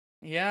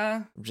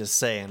 Yeah, I'm just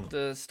saying.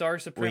 The star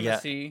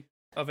supremacy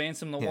of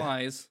Ansem the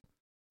Wise.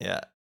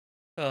 Yeah.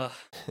 Ugh.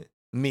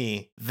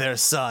 Me, their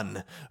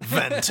son,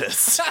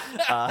 Ventus.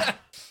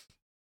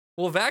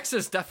 Well,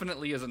 Vaxis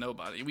definitely is a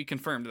nobody. We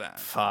confirmed that.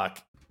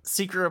 Fuck.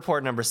 Secret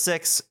report number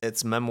 6.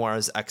 It's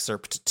Memoirs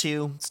Excerpt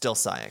 2. Still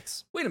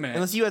Saïx. Wait a minute.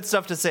 Unless you had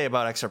stuff to say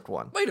about Excerpt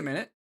 1. Wait a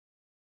minute.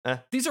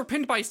 These are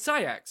pinned by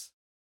Saïx,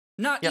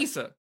 not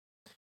Issa.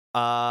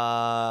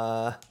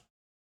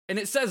 And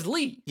it says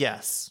Lee.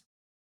 Yes.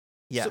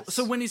 Yes.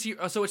 So when is he?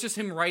 So it's just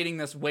him writing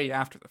this way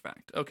after the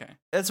fact. Okay.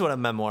 That's what a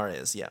memoir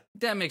is, yeah.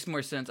 That makes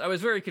more sense. I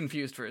was very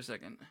confused for a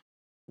second.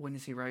 When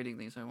is he writing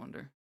these, I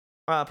wonder?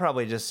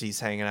 Probably just he's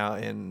hanging out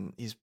and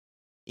he's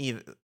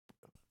either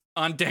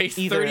on day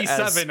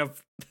 37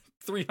 of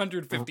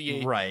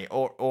 358. Right,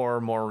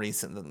 or more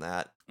recent than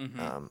that.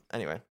 Mm-hmm.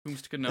 Anyway.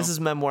 Whomst could know? This is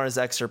Memoirs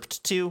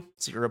Excerpt 2,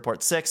 Secret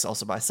Report 6,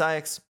 also by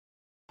Saïx.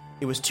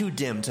 It was too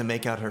dim to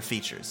make out her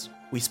features.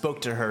 We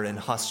spoke to her in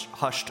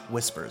hushed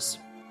whispers.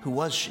 Who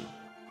was she?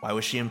 Why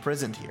was she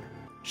imprisoned here?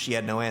 She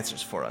had no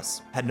answers for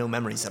us, had no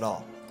memories at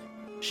all.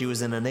 She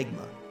was an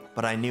enigma,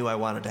 but I knew I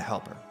wanted to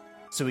help her.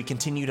 So we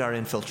continued our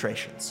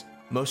infiltrations.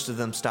 Most of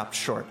them stopped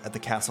short at the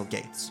castle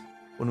gates.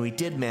 When we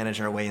did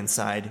manage our way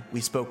inside, we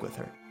spoke with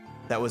her.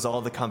 That was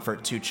all the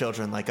comfort 2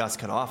 children like us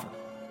could offer.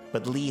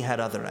 But Lee had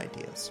other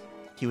ideas.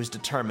 He was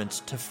determined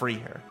to free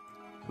her.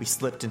 We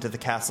slipped into the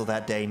castle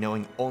that day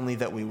knowing only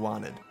that we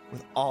wanted,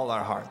 with all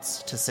our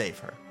hearts, to save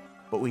her.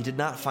 But we did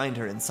not find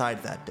her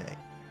inside that day,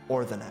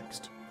 or the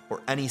next,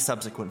 or any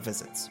subsequent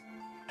visits.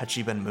 Had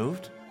she been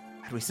moved?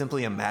 Had we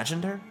simply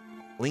imagined her?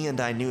 Lee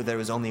and I knew there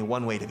was only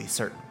one way to be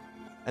certain.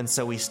 And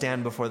so we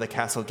stand before the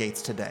castle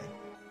gates today,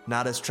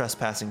 not as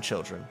trespassing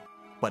children,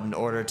 but in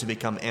order to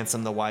become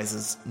Ansem the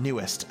Wise's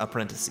newest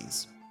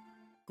apprentices.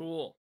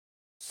 Cool.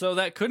 So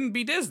that couldn't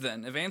be Diz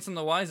then, if Ansem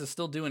the Wise is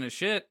still doing his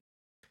shit.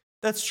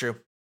 That's true.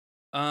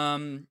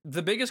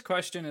 The biggest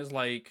question is,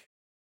 like,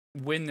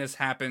 when this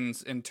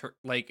happens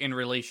in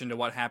relation to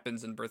what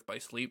happens in Birth by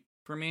Sleep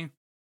for me.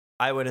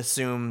 I would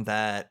assume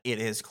that it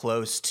is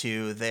close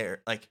to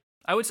their, like...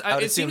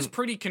 It seems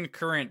pretty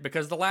concurrent,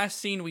 because the last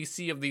scene we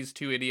see of these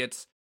 2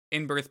 idiots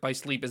in Birth by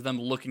Sleep is them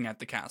looking at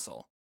the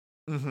castle.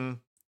 Mm-hmm.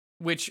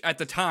 Which, at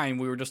the time,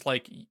 we were just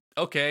like,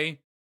 okay,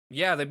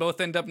 yeah, they both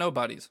end up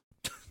nobodies.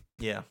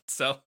 Yeah.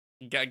 So,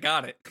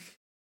 got it.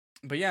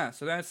 But yeah,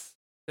 so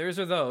those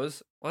are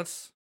those.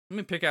 Let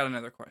me pick out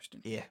another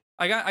question. Yeah.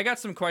 I got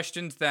some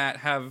questions that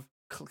have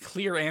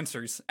clear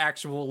answers,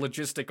 actual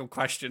logistical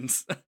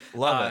questions.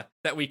 Love it.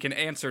 That we can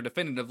answer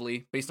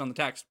definitively based on the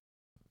text.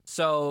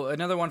 So,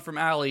 another one from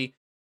Ali.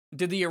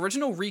 Did the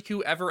original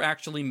Riku ever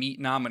actually meet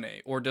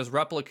Namine, or does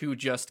Repliku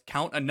just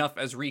count enough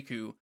as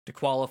Riku to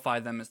qualify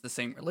them as the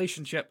same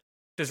relationship?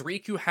 Does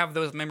Riku have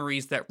those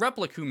memories that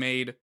Repliku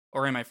made,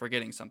 or am I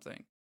forgetting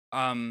something?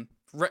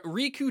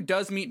 Riku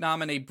does meet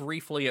Namine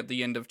briefly at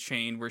the end of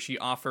Chain, where she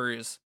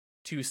offers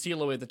to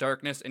seal away the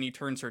darkness, and he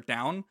turns her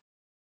down.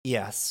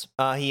 Yes.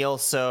 He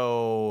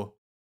also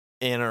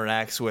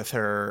interacts with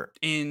her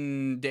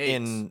in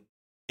days.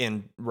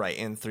 In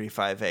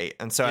 358.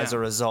 And so as a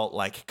result,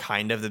 like,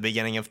 kind of the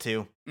beginning of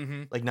 2.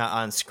 Mm-hmm. Like, not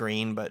on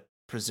screen, but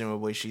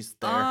presumably she's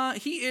there.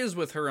 He is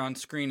with her on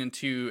screen in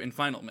 2 in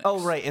Final Mix. Oh,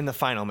 right, in the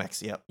Final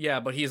Mix, yep. Yeah,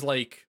 but he's,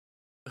 like,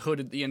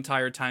 hooded the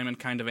entire time and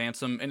kind of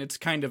Ansem, and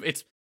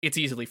it's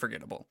easily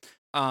forgettable.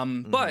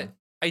 But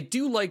I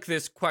do like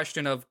this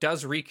question of,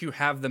 does Riku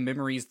have the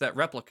memories that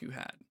Repliku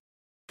had?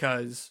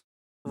 Because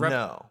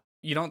no,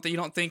 you don't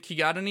think he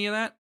got any of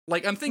that?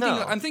 Like, I'm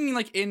thinking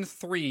like in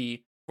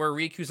 3, where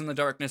Riku's in the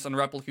darkness and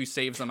Repliku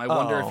saves them. I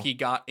wonder if he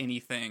got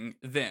anything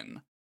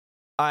then.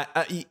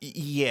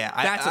 Yeah,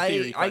 that's a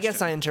theory question. I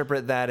guess I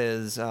interpret that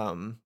as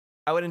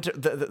I would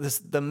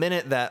the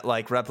minute that,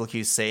 like,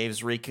 Repliku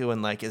saves Riku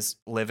and, like, is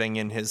living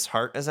in his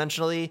heart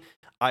essentially,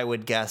 I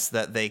would guess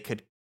that they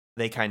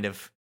kind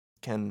of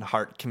can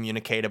heart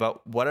communicate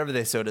about whatever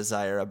they so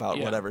desire about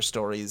whatever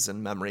stories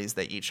and memories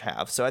they each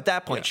have. So at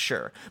that point,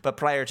 sure. But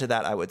prior to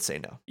that, I would say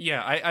no.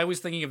 Yeah, I was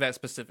thinking of that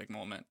specific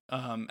moment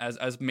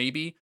as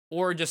maybe,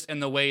 or just in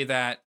the way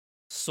that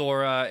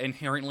Sora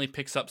inherently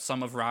picks up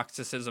some of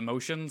Roxas's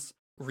emotions,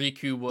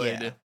 Riku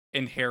would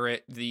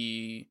inherit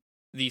the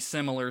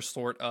similar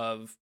sort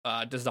of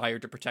desire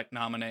to protect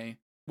Namine,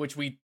 which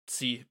we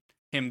see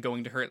him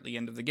going to her at the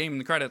end of the game in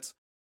the credits.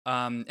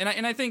 And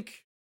I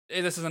think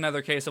this is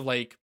another case of,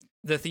 like,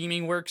 the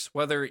theming works,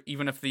 whether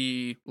even if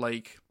the,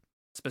 like,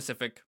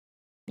 specific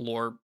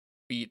lore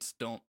beats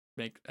don't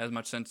make as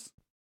much sense,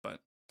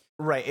 but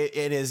right,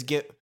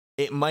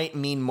 it might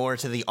mean more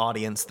to the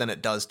audience than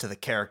it does to the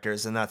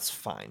characters, and that's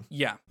fine.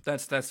 Yeah,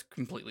 that's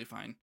completely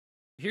fine.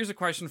 Here's a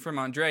question from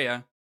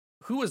Andrea.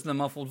 Who is the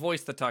muffled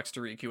voice that talks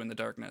to Riku in the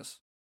darkness?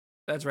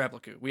 That's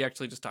Repliku. We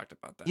actually just talked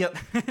about that. Yep.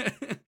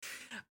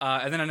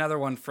 And then another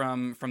one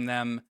from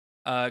them.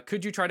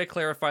 Could you try to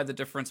clarify the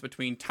difference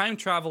between time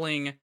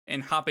traveling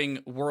and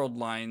hopping world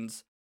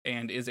lines,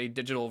 and is a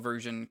digital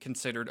version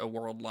considered a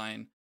world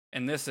line?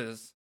 And this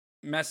is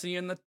messy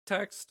in the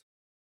text,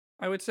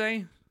 I would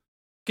say.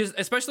 Because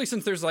especially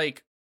since there's,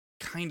 like,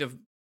 kind of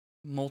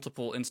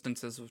multiple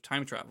instances of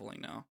time traveling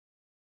now.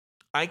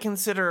 I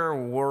consider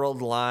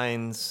world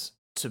lines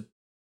to...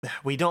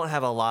 We don't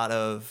have a lot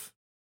of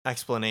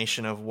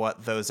explanation of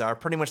what those are.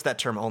 Pretty much that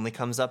term only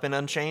comes up in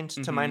Unchained,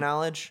 to my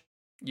knowledge.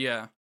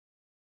 Yeah.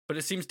 But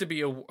it seems to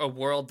be a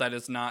world that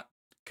is not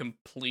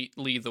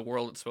completely the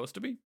world it's supposed to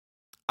be.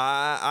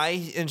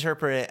 I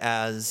interpret it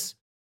as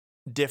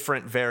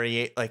different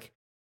variations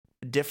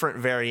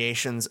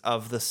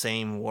of the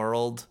same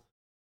world.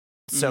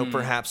 So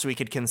perhaps we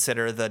could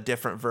consider the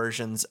different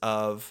versions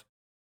of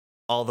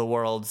all the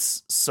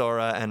worlds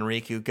Sora and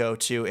Riku go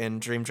to in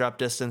Dream Drop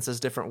Distance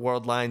as different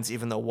world lines,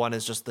 even though one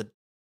is just the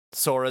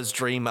Sora's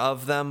dream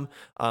of them.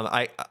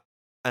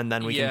 And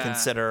then we can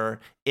consider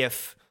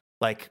if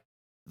like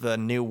the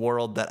new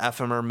world that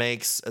Ephemer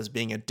makes as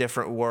being a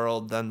different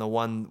world than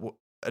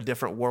a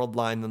different world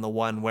line than the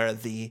one where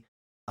the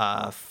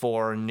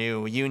 4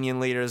 new union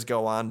leaders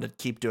go on to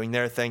keep doing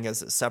their thing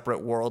as a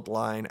separate world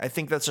line. I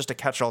think that's just a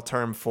catch-all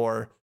term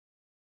for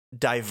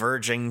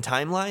diverging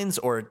timelines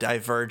or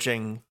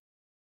diverging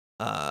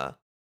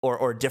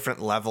or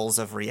different levels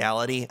of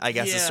reality. I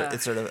guess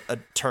it's sort of a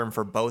term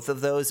for both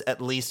of those.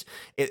 At least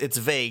it's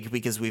vague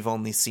because we've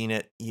only seen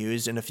it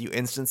used in a few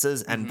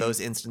instances, and those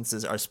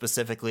instances are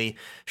specifically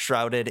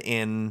shrouded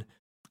in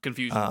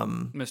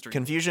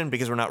confusion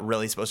because we're not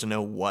really supposed to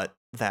know what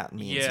that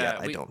means yet,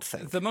 I don't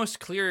think. The most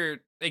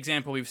clear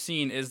example we've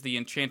seen is the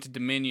Enchanted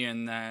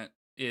Dominion that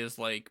is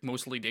like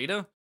mostly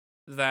data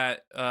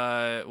that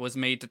was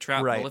made to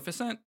trap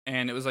Maleficent,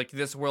 and it was like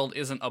this world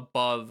isn't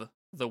above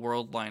the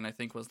world line, I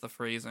think was the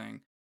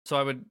phrasing.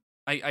 So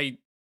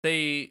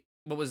they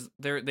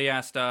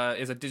asked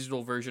is a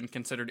digital version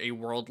considered a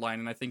world line,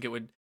 and I think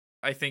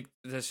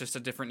that's just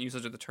a different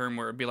usage of the term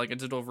where it'd be like a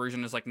digital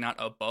version is like not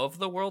above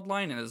the world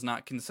line and is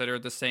not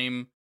considered the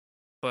same,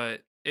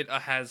 but it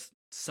has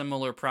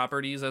similar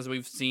properties as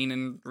we've seen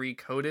in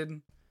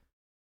Recoded.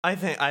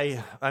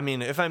 I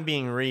mean, if I'm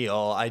being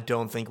real, I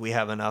don't think we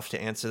have enough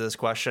to answer this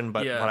question,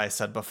 but what I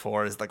said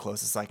before is the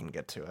closest I can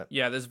get to it.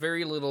 Yeah, there's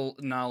very little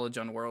knowledge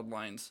on world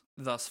lines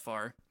thus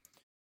far.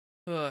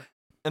 And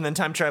then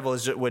time travel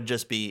would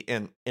just be,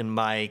 in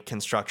my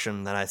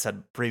construction that I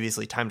said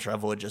previously, time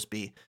travel would just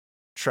be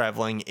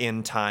traveling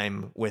in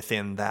time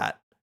within that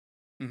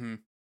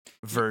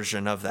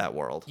version of that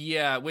world.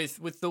 Yeah,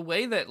 with the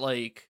way that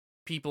like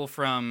people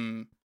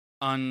from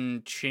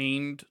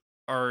Unchained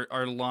are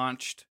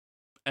launched,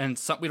 and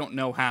we don't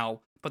know how,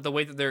 but the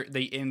way that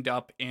they end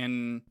up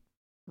in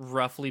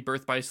roughly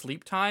Birth by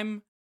Sleep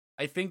time,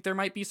 I think there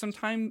might be some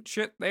time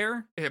shit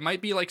there. It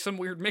might be like some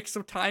weird mix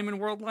of time and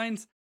world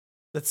lines.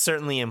 That's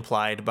certainly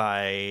implied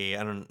by,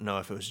 I don't know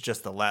if it was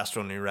just the last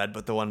one we read,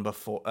 but the one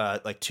before,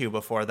 like 2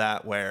 before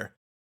that, where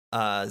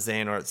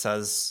Xehanort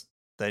says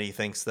that he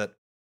thinks that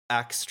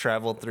X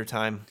traveled through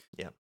time.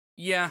 Yeah.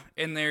 Yeah,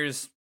 and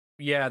there's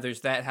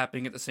that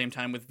happening at the same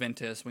time with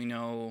Ventus. We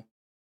know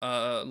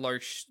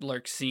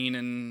Larxene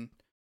and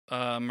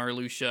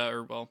Marluxia,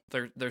 or well,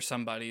 they're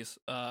somebodies,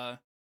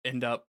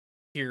 end up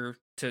here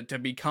to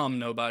become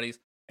nobodies,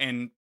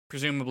 and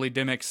presumably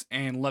Dimix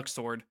and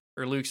Luxord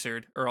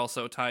are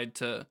also tied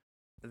to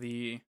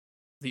the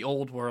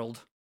old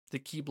world, the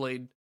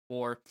Keyblade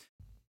War.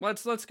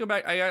 Let's go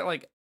back.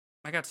 I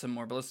got some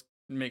more, but let's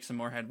make some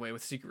more headway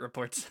with secret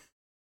reports.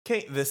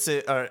 Okay, this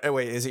is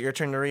wait, is it your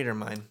turn to read or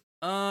mine?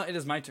 It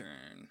is my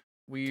turn.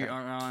 We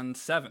are on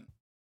 7.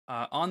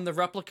 On the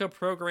replica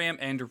program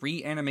and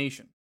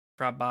reanimation,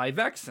 by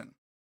Vexen.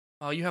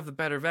 Oh, you have the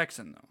better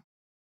Vexen, though.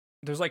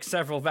 There's like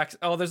several Vexen.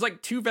 Oh, there's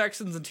like 2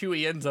 Vexens and 2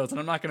 Ienzos, and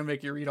I'm not going to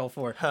make you read all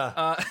 4.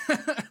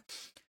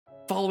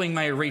 Following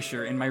my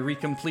erasure and my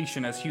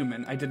recompletion as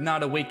human, I did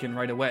not awaken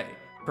right away.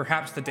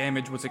 Perhaps the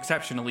damage was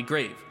exceptionally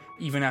grave.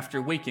 Even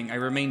after waking, I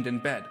remained in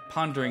bed,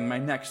 pondering my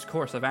next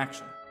course of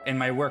action. In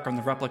my work on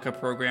the replica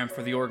program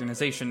for the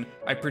organization,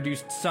 I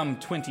produced some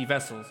 20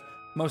 vessels.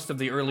 Most of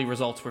the early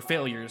results were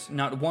failures,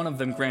 not one of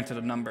them granted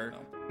a number.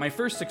 My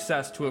first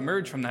success to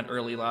emerge from that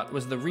early lot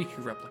was the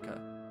Riku replica.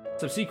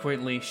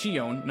 Subsequently,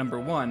 Xion, number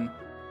 1,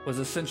 was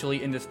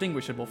essentially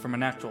indistinguishable from a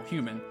natural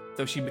human,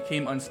 though she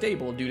became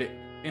unstable due to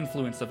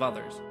influence of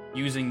others.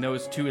 Using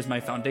those 2 as my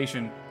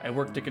foundation, I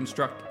worked to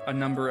construct a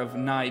number of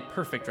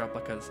nigh-perfect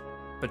replicas,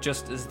 but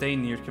just as they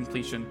neared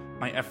completion,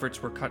 my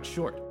efforts were cut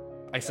short.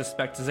 I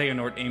suspect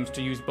Xehanort aims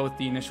to use both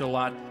the initial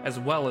lot as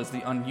well as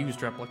the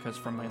unused replicas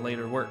from my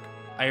later work.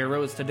 I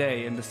arose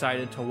today and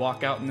decided to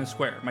walk out in the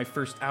square, my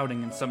first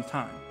outing in some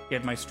time.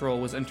 Yet my stroll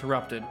was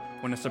interrupted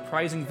when a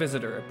surprising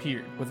visitor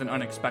appeared with an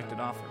unexpected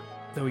offer.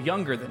 Though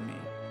younger than me,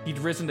 he'd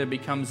risen to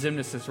become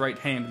Xemnas'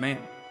 right-hand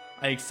man.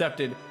 I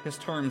accepted his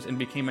terms and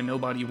became a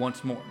nobody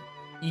once more.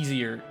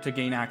 Easier to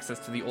gain access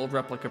to the old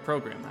replica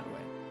program that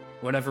way.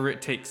 Whatever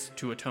it takes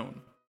to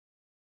atone.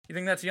 You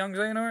think that's young,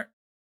 Xehanort?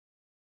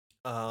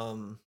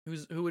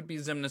 Who would be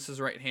Xemnas'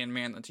 right-hand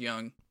man that's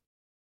young?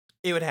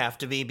 It would have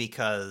to be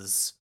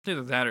because...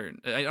 Either that or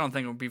I don't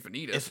think it would be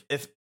Vanitas.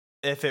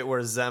 If it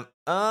were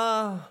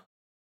I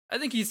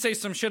think he'd say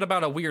some shit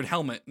about a weird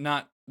helmet,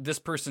 not this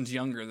person's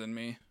younger than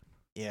me.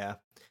 Yeah.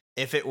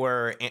 If it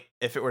were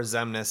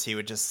Xemnas, he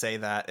would just say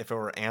that. If it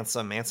were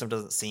Ansem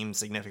doesn't seem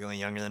significantly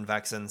younger than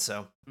Vexen,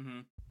 so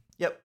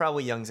yep,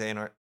 probably young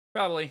Xehanort.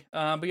 Probably.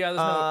 But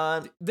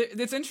yeah, there's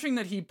it's interesting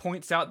that he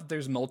points out that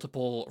there's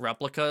multiple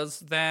replicas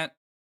that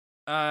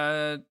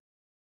and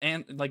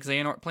like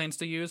Xehanort plans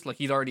to use. Like,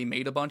 he's already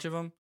made a bunch of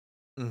them.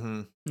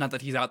 Mm-hmm. Not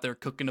that he's out there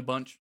cooking a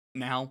bunch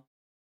now,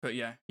 but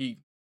yeah, he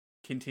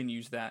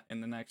continues that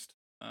in the next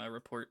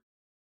report,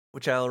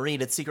 which I'll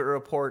read. It's Secret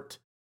Report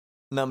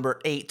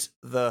number 8,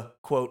 the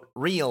quote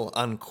real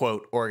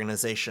unquote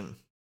organization,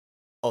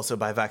 also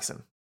by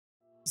Vexen.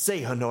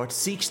 Xehanort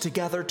seeks to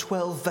gather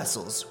 12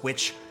 vessels,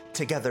 which,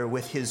 together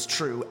with his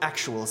true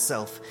actual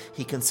self,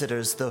 he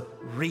considers the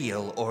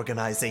real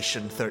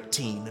Organization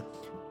 13.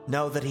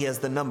 Now that he has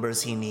the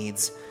numbers he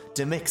needs,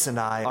 Demyx and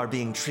I are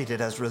being treated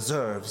as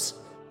reserves.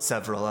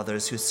 Several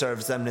others who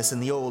served Xemnas in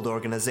the old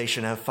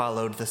organization have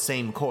followed the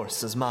same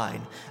course as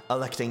mine,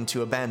 electing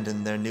to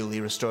abandon their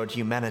newly restored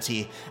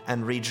humanity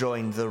and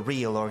rejoin the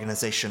real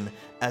organization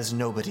as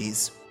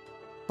nobodies.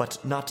 But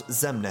not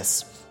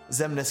Xemnas.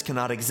 Xemnas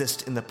cannot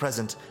exist in the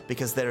present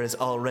because there is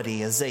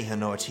already a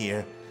Xehanort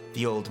here,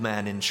 the old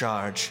man in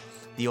charge.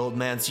 The old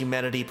man's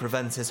humanity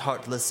prevents his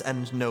heartless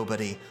and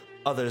nobody.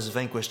 Others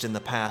vanquished in the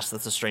past.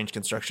 That's a strange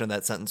construction of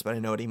that sentence, but I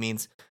know what he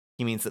means.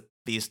 He means that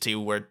these two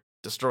were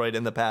destroyed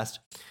in the past.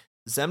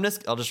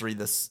 Xemnas, I'll just read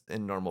this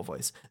in normal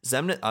voice.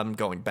 Xemnas, I'm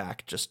going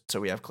back just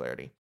so we have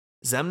clarity.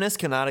 Xemnas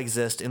cannot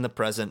exist in the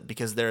present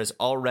because there is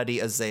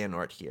already a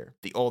Xehanort here,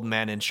 the old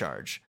man in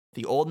charge.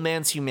 The old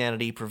man's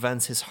humanity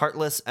prevents his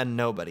heartless and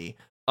nobody,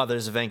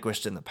 others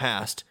vanquished in the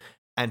past,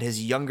 and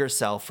his younger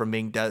self from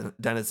being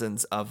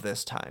denizens of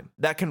this time.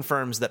 That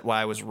confirms that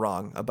why I was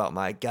wrong about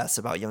my guess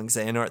about young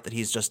Xehanort, that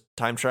he's just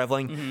time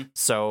traveling.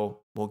 So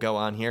we'll go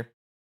on here.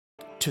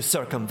 To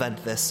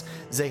circumvent this,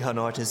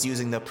 Xehanort is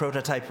using the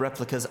prototype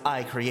replicas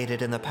I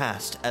created in the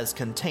past as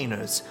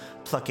containers,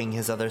 plucking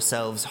his other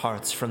selves'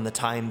 hearts from the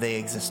time they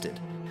existed.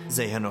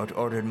 Xehanort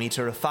ordered me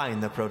to refine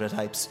the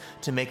prototypes,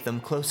 to make them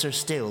closer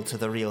still to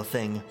the real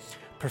thing,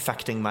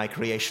 perfecting my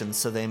creations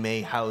so they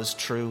may house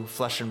true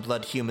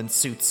flesh-and-blood human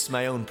suits,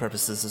 my own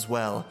purposes as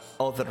well.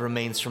 All that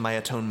remains for my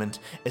atonement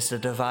is to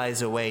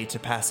devise a way to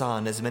pass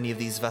on as many of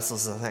these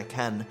vessels as I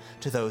can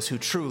to those who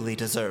truly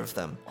deserve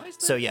them.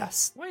 So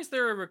yes. Why is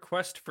there a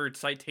request for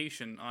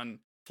citation on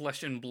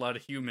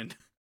flesh-and-blood human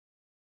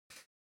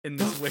in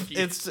this wiki?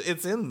 It's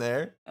in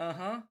there.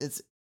 Uh-huh.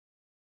 It's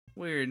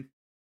weird.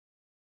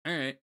 All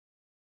right.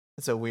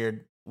 It's a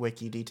weird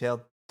wiki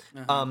detail.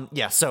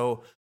 Yeah,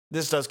 so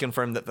this does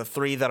confirm that the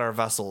three that are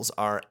vessels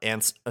are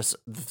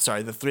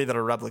the three that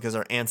are replicas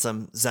are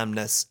Ansem,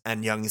 Xemnas,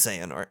 and young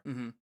Xehanort.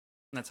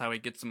 That's how he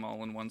gets them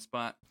all in one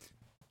spot.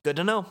 Good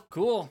to know.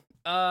 Cool.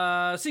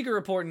 Secret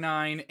Report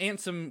 9,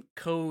 Ansem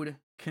Code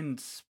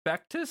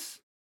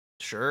Conspectus?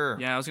 Sure.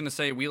 Yeah, I was going to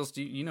say, Wheels,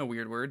 do you know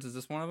weird words? Is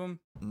this one of them?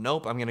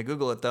 Nope, I'm going to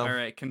Google it, though. All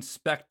right,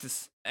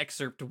 Conspectus,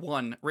 Excerpt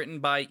 1, written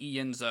by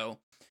Ienzo.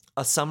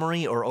 A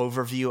summary or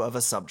overview of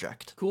a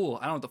subject. Cool.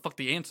 I don't know what the fuck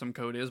the Ansem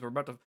code is. We're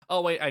about to...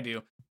 Oh, wait, I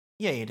do.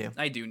 Yeah, you do.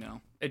 I do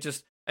know.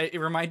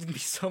 It reminded me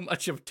so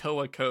much of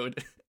Toa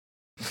code.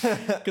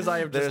 Because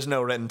there's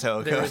no written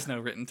Toa code. There is no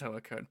written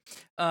Toa code.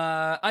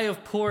 I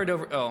have pored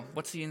over... Oh,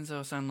 what's the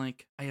Enzo sound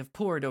like? I have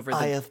pored over the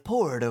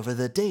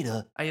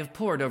data. I have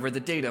pored over the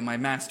data my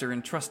master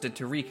entrusted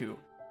to Riku.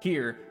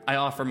 Here, I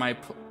offer my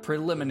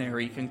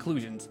preliminary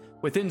conclusions.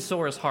 Within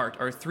Sora's heart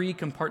are 3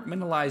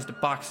 compartmentalized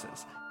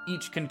boxes,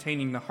 each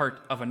containing the heart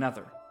of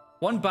another.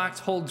 One box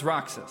holds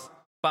Roxas.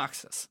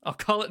 Boxes. I'll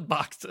call it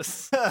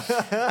Boxes.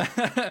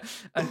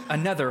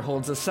 Another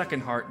holds a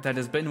second heart that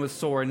has been with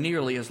Sora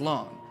nearly as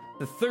long.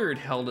 The third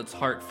held its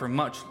heart for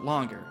much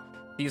longer.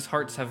 These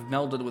hearts have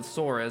melded with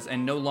Sora's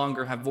and no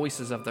longer have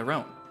voices of their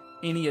own.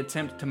 Any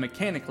attempt to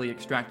mechanically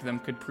extract them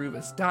could prove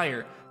as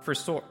dire for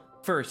Sora.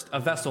 First, a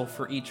vessel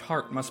for each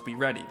heart must be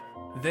readied.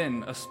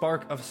 Then, a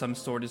spark of some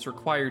sort is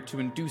required to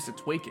induce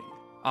its waking.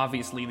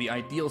 Obviously, the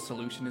ideal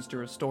solution is to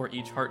restore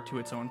each heart to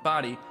its own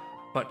body,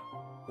 but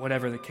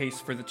whatever the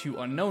case for the 2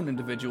 unknown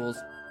individuals,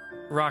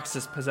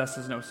 Roxas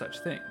possesses no such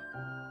thing.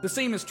 The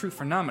same is true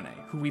for Naminé,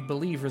 who we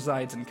believe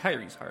resides in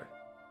Kairi's heart.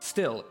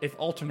 Still, if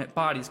alternate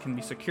bodies can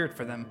be secured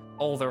for them,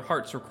 all their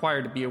hearts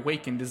require to be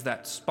awakened is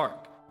that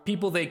spark.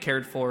 People they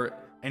cared for,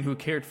 and who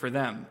cared for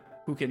them,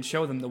 who can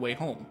show them the way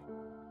home.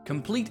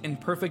 Complete and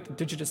perfect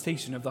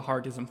digitization of the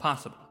heart is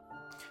impossible.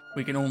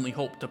 We can only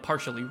hope to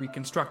partially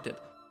reconstruct it.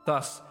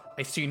 Thus,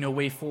 I see no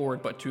way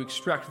forward but to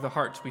extract the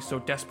hearts we so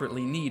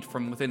desperately need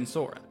from within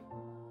Sora.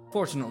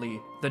 Fortunately,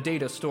 the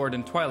data stored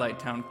in Twilight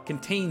Town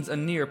contains a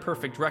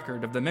near-perfect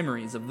record of the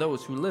memories of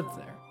those who lived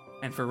there,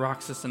 and for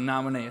Roxas and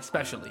Naminé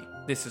especially,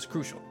 this is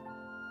crucial.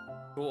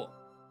 Cool.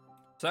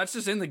 So that's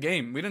just in the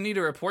game. We don't need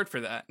a report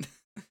for that.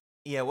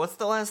 Yeah, what's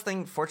the last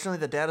thing? Fortunately,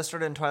 the data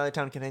stored in Twilight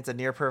Town contains a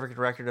near-perfect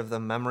record of the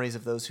memories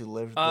of those who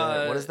lived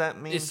there. What does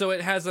that mean? So it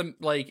has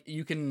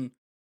you can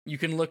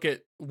look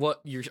at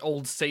what your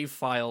old save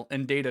file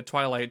and data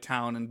Twilight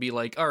Town and be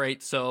like, all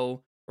right,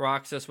 so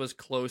Roxas was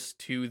close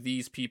to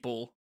these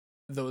people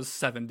those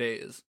 7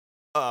 days.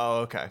 Oh,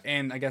 okay.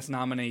 And I guess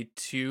Nominate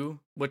 2,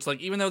 which like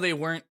even though they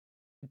were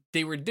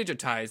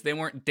digitized, they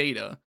weren't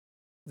data.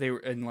 They were,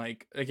 and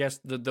like I guess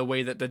the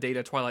way that the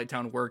data Twilight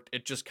Town worked,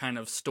 it just kind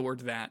of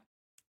stored that,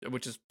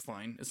 which is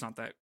fine. It's not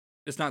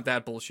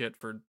that bullshit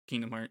for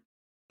Kingdom Hearts.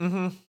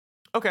 Mm-hmm.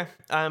 Okay,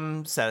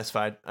 I'm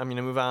satisfied. I'm going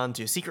to move on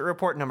to Secret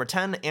Report number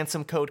 10,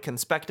 Ansem Code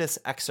Conspectus,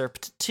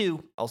 Excerpt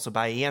 2, also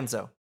by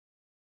Ienzo.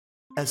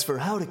 As for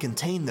how to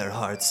contain their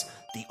hearts,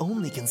 the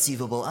only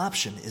conceivable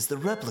option is the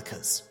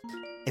replicas.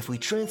 If we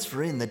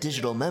transfer in the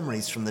digital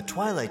memories from the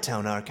Twilight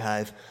Town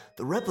archive,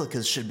 the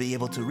replicas should be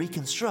able to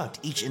reconstruct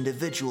each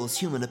individual's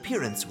human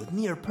appearance with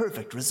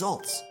near-perfect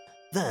results.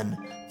 Then,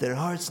 their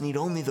hearts need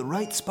only the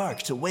right spark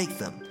to wake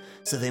them,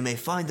 so they may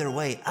find their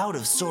way out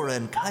of Sora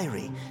and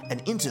Kairi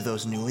and into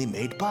those newly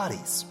made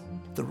bodies.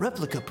 The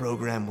replica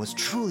program was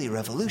truly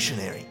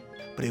revolutionary,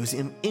 but it was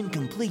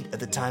incomplete at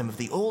the time of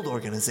the old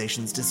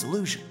organization's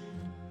dissolution.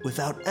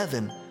 Without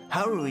Evan,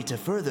 how are we to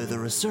further the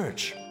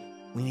research?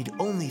 We need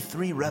only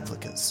 3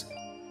 replicas.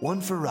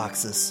 One for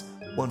Roxas,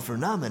 one for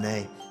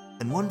Naminé,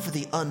 and one for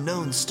the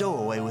unknown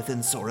stowaway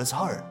within Sora's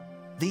heart.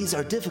 These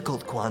are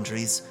difficult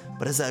quandaries,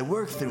 but as I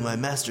work through my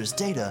master's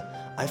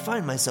data, I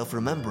find myself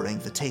remembering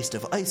the taste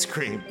of ice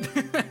cream.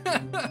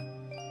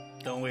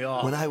 Don't we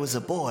all? When I was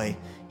a boy,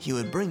 he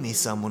would bring me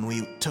some when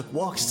we took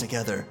walks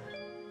together.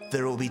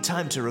 There will be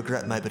time to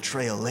regret my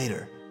betrayal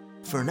later.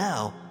 For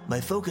now, my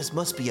focus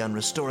must be on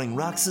restoring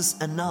Roxas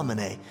and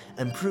Naminé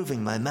and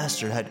proving my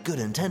master had good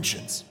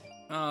intentions.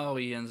 Oh,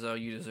 Ienzo,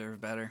 you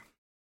deserve better.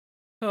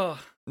 Oh.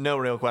 No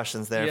real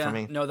questions there for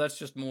me. No, that's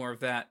just more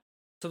of that.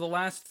 So the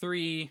last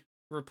 3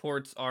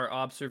 reports are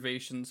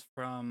observations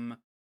from,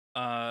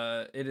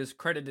 it is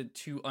credited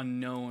to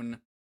unknown,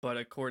 but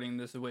according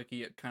to this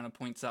wiki, it kind of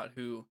points out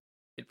who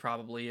it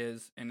probably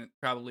is, and it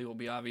probably will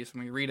be obvious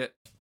when we read it.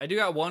 I do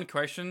got one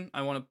question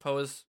I want to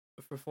pose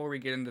before we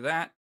get into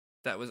that.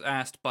 That was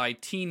asked by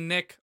Teen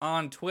Nick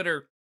on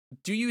Twitter.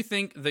 Do you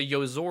think the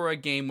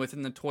Yozora game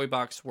within the Toy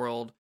Box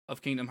world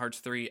of Kingdom Hearts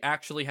 3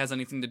 actually has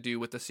anything to do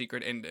with the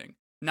secret ending?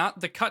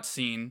 Not the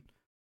cutscene,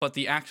 but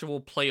the actual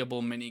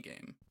playable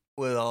minigame.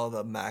 With all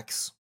the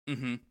mechs.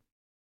 Mm-hmm.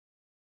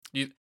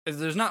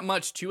 There's not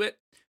much to it,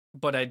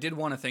 but I did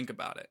want to think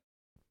about it.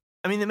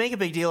 I mean, they make a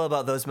big deal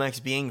about those mechs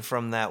being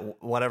from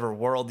that whatever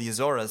world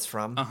Yozora's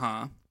from.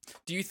 Uh-huh.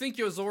 Do you think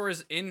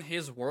Yozora's in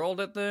his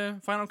world at the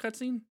final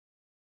cutscene?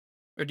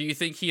 Or do you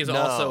think he is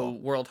also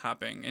world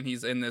hopping and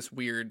he's in this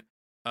weird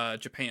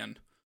Japan?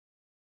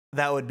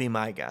 That would be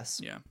my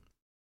guess. Yeah,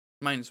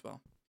 mine as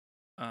well.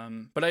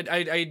 But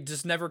I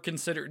just never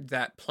considered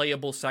that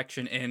playable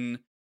section in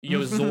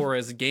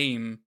Yozora's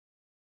game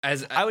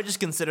as I would just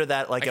consider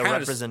that like a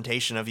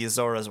representation of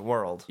Yozora's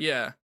world.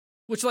 Yeah,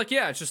 which like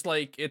it's just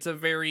like it's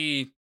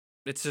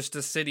just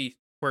a city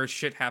where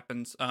shit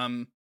happens. I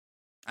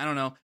don't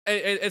know.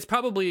 It's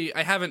probably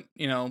I haven't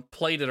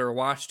played it or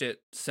watched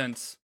it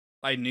since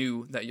I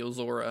knew that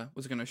Yozora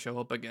was going to show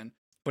up again.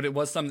 But it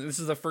was something, this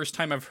is the first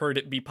time I've heard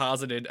it be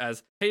posited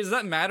as, hey, does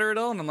that matter at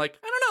all? And I'm like,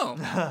 I don't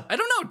know. I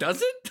don't know,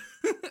 does it?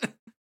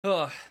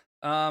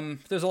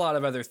 There's a lot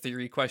of other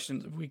theory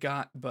questions we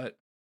got, but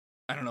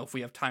I don't know if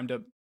we have time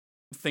to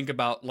think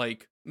about,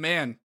 like,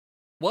 man,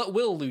 what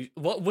will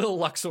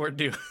Luxor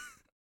do?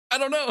 I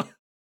don't know.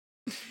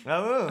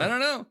 I don't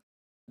know.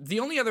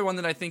 The only other one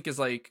that I think is,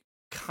 like,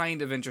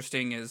 kind of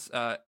interesting is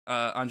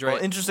Andre.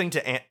 Well,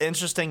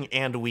 interesting,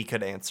 and we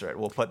could answer it.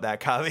 We'll put that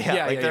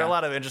caveat. There are a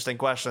lot of interesting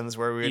questions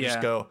where we would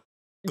just go.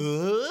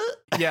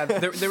 Yeah,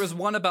 there was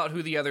one about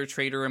who the other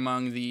traitor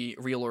among the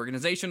real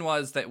organization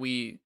was that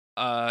we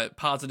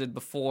posited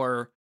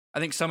before. I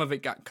think some of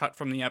it got cut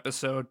from the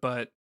episode,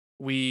 but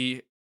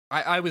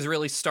I was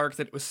really stark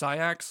that it was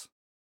Sayax,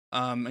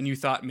 and you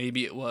thought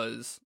maybe it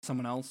was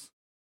someone else.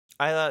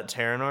 I thought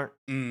Terranort.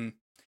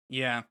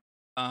 Yeah.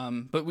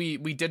 But we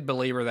did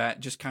belabor that,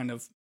 just kind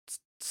of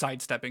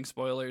sidestepping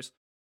spoilers.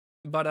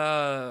 But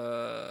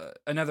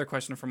another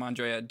question from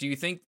Andrea. Do you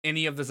think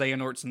any of the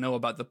Xehanorts know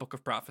about the Book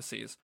of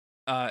Prophecies?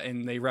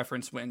 And they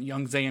reference when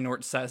young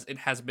Xehanort says it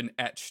has been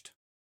etched.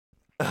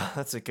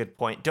 That's a good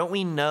point. Don't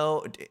we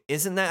know?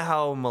 Isn't that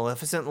how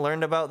Maleficent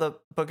learned about the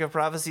Book of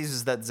Prophecies?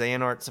 Is that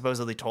Xehanort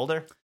supposedly told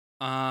her?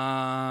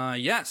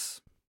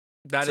 Yes.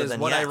 That is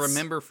what I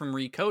remember from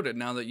Recoded.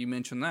 Now that you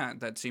mention that,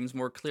 that seems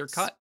more clear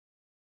cut.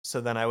 So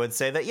then I would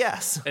say that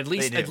yes, at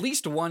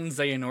least one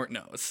Xehanort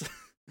knows.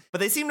 But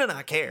they seem to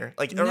not care,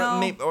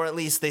 or at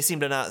least they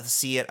seem to not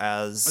see it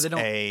as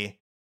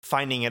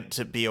finding it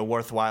to be a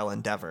worthwhile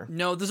endeavor.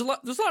 No, there's a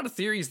lot of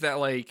theories that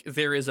like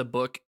there is a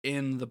book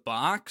in the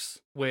box,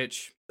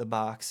 which maybe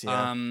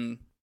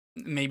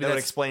that would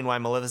explain why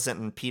Maleficent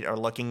and Pete are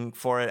looking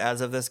for it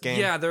as of this game.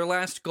 Yeah, their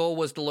last goal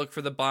was to look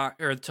for the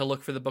box or to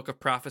look for the Book of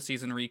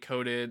Prophecies and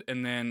Recoded,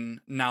 and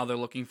then now they're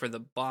looking for the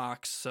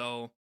box.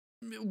 So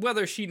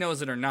whether she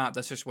knows it or not,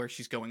 that's just where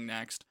she's going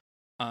next.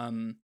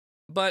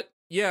 But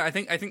yeah, I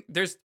think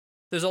there's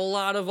a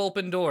lot of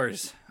open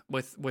doors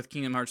with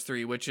Kingdom Hearts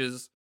 3, which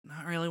is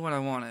not really what I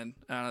wanted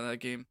out of that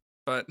game.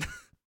 But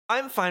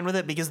I'm fine with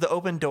it because the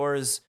open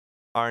doors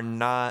are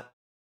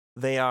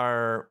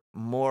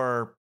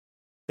more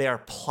they are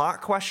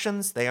plot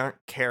questions. They aren't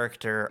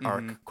character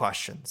arc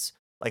questions.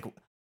 Like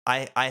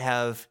I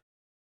have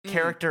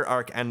character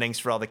arc endings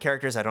for all the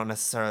characters. I don't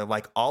necessarily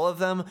like all of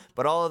them,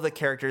 but all of the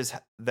characters,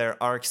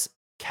 their arcs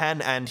can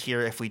end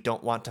here if we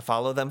don't want to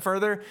follow them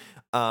further.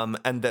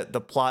 And that the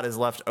plot is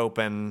left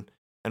open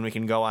and we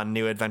can go on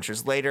new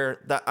adventures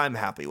later. That I'm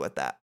happy with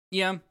that.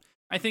 Yeah.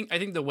 I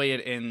think the way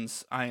it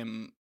ends, I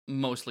am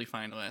mostly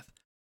fine with,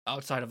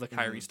 outside of the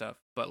Kairi stuff.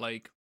 But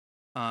like,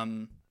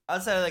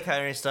 outside of the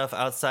Kairi stuff,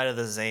 outside of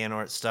the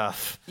Xehanort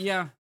stuff.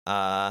 Yeah.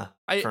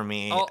 For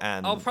me,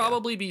 I'll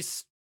probably be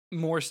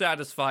more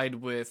satisfied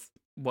with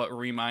what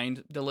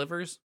Remind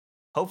delivers.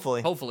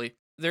 Hopefully.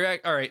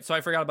 All right, so I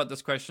forgot about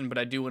this question, but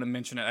I do want to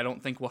mention it. I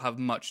don't think we'll have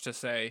much to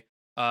say,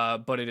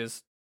 but it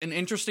is an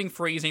interesting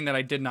phrasing that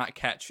I did not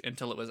catch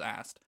until it was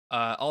asked.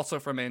 Also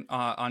from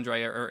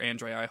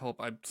Andrea, I hope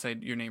I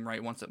said your name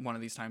right one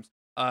of these times.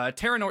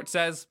 Terranort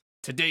says,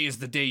 "Today is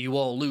the day you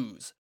all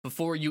lose.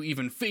 Before you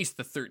even face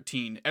the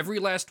 13, every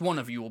last one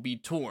of you will be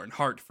torn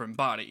heart from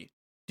body.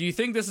 Do you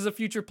think this is a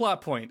future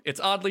plot point?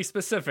 It's oddly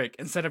specific,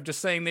 instead of just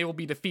saying they will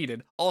be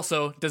defeated.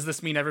 Also, does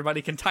this mean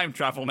everybody can time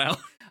travel now?"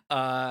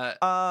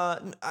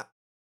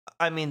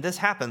 I mean, this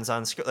happens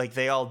on screen. Like,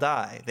 they all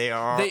die. They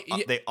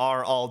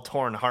are all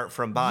torn heart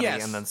from body,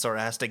 yes. And then Sora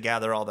has to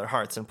gather all their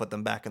hearts and put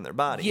them back in their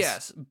bodies.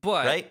 Yes,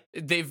 but right?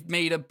 They've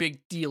made a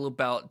big deal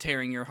about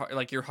tearing your heart,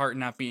 like your heart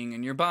not being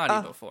in your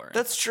body before.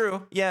 That's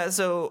true. Yeah,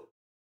 so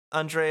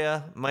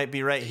Andrea might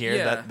be right here.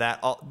 Yeah.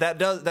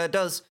 That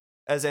does,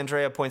 as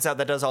Andrea points out,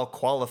 that does all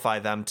qualify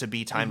them to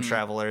be time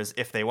travelers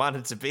if they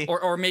wanted to be.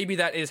 Or maybe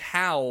that is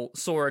how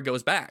Sora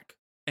goes back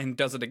and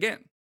does it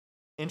again.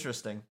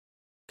 Interesting.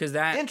 Because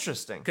that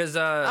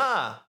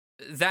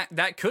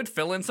could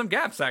fill in some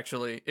gaps,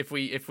 actually, if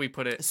we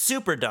put it.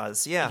 Super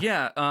does, yeah.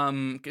 Yeah.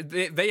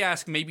 They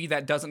ask maybe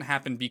that doesn't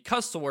happen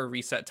because Sora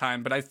reset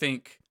time, but I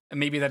think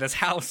maybe that is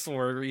how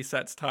Sora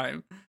resets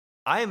time.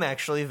 I am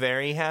actually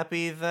very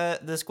happy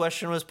that this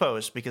question was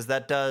posed, because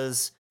it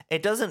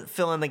doesn't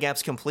fill in the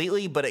gaps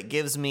completely, but it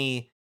gives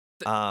me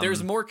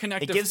there's more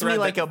connective. It gives me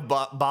like a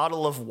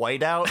bottle of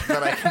whiteout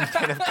that I can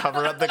kind of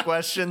cover up the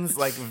questions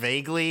like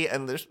vaguely,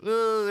 and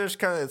it's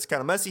kind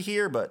of messy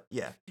here, but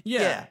yeah.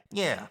 I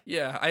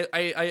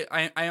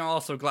am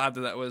also glad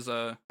that was.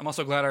 I'm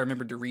also glad I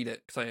remembered to read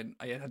it, because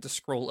I had to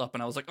scroll up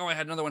and I was like, oh, I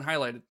had another one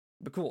highlighted.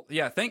 But cool.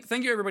 Yeah. Thank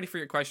you everybody for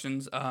your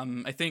questions.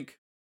 I think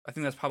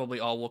that's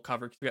probably all we'll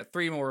cover, because we got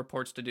 3 more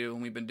reports to do,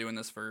 and we've been doing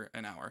this for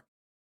an hour.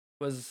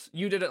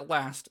 You did it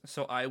last,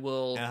 so I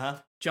will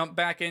jump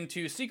back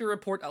into Secret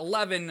Report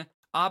 11,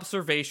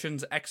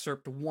 Observations,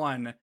 Excerpt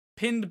 1,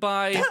 pinned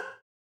by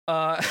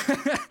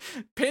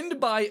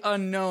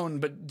unknown.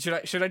 But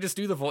should I just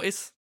do the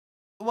voice?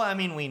 Well, I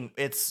mean,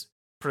 it's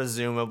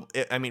presumable.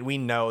 I mean, we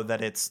know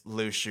that it's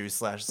Lushu /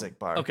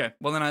 Xigbar. Okay,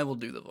 well then I will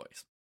do the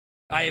voice.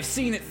 I have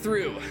seen it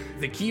through.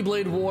 The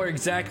Keyblade War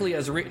exactly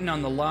as written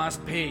on the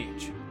lost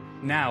page.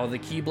 Now the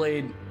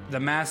Keyblade the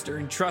master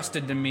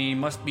entrusted to me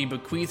must be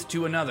bequeathed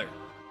to another.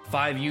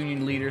 5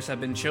 union leaders have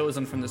been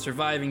chosen from the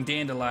surviving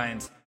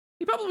dandelions.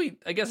 He probably,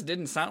 I guess,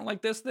 didn't sound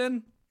like this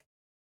then?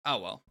 Oh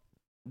well.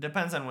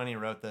 Depends on when he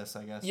wrote this,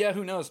 I guess. Yeah,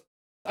 who knows?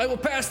 I will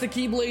pass the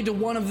Keyblade to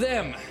one of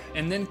them,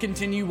 and then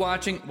continue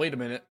watching. Wait a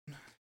minute.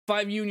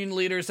 5 union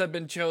leaders have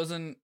been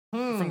chosen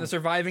from the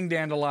surviving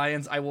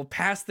dandelions. I will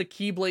pass the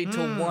Keyblade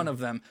to one of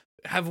them.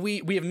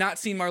 We have not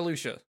seen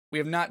Marluxia. We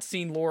have not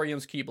seen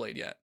Lauriam's Keyblade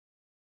yet.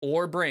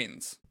 Or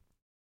Brains.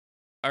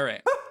 All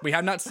right, we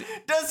have not seen.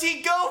 Does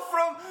he go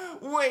from?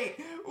 Wait.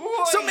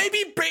 So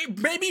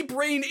maybe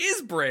Brain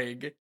is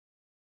Braig.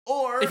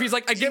 Or if he's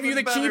like, I give you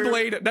the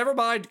Keyblade, never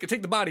mind,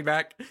 take the body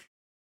back.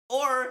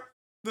 Or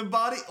the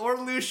body, or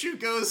Lushu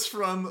goes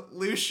from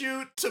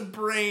Lushu to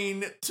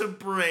Brain to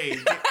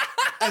Braig.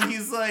 And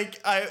he's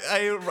like,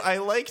 I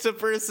liked a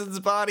person's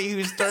body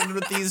who started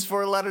with these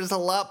 4 letters a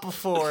lot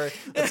before.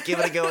 Let's give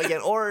it a go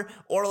again. Or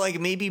like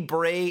maybe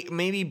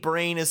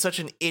Brain is such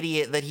an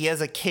idiot that he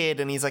has a kid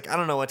and he's like, I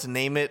don't know what to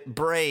name it,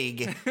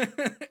 Braig.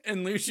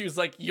 And Lushu's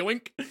like,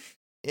 yoink.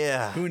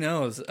 Yeah. Who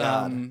knows?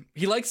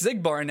 He likes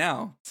Xigbar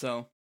now.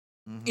 So,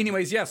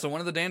 anyways, yeah. So one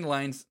of the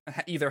dandelions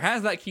either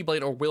has that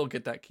Keyblade or will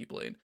get that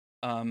Keyblade.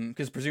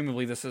 Because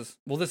presumably this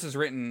is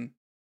written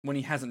when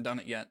he hasn't done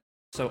it yet.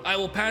 So I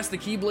will pass the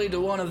Keyblade to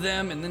one of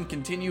them and then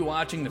continue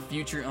watching the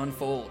future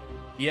unfold.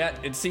 Yet,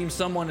 it seems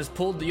someone has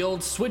pulled the old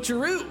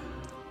switcheroo.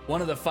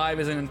 One of the 5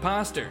 is an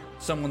imposter,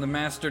 someone the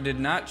master did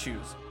not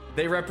choose.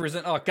 They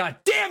represent... Oh, god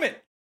damn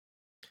it!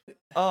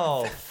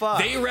 Oh, fuck.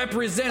 They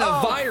represent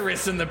a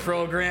virus in the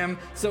program,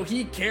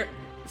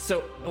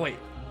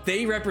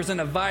 they represent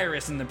a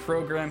virus in the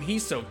program he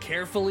so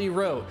carefully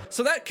wrote.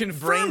 So that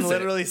confirms Brain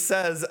literally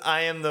says,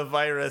 I am the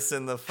virus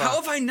in the fuck. How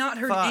have I not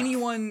heard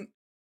anyone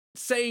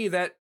say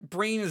that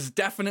Brain is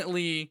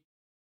definitely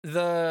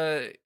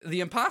the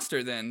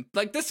imposter then?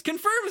 Like, this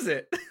confirms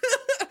it.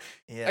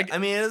 Yeah. I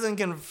mean, it doesn't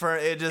confirm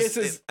it, just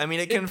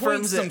it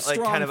confirms it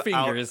like kind of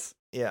fingers.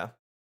 Yeah.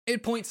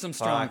 It points some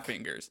strong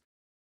fingers.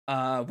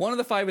 One of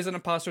the 5 is an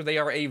imposter. They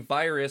are a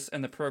virus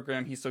in the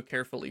program he so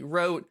carefully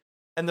wrote.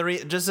 And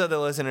just so the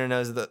listener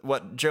knows that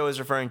what Joe is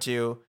referring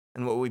to,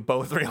 and what we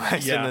both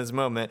realized in this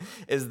moment,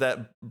 is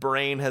that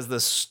Brain has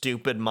this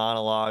stupid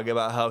monologue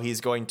about how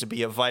he's going to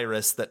be a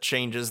virus that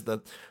changes the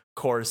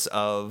course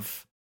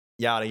of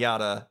yada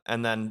yada,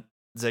 and then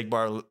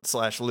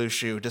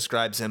Xigbar/Luxu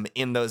describes him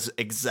in those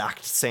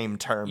exact same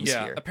terms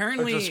here.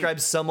 Apparently, or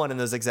describes someone in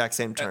those exact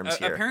same terms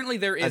here. Apparently,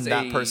 there is and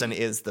that person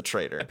is the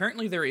traitor.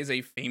 Apparently, there is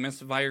a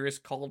famous virus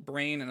called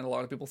Brain, and a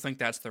lot of people think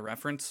that's the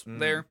reference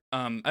there.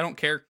 I don't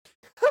care,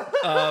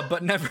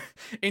 but never.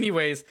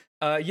 Anyways,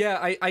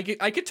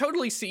 I could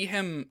totally see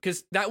him,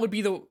 because that would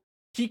be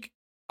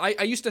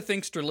I used to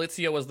think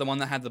Strelitzia was the one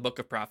that had the Book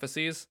of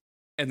Prophecies,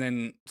 and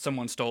then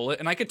someone stole it,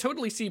 and I could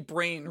totally see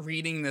Brain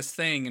reading this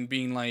thing and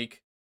being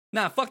like,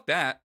 nah, fuck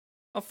that.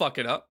 I'll fuck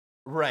it up.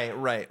 Right.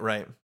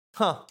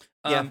 Huh.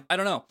 Yeah. I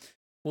don't know.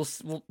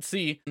 We'll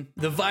see.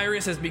 The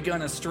virus has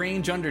begun a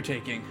strange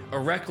undertaking, a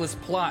reckless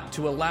plot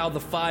to allow the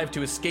Five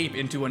to escape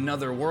into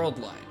another world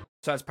line.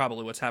 So that's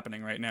probably what's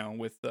happening right now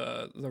with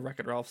the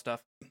Wreck-It Ralph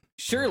stuff.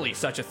 Surely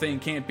such a thing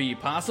can't be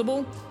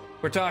possible.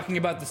 We're talking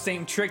about the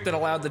same trick that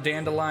allowed the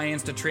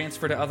Dandelions to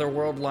transfer to other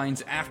world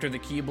lines after the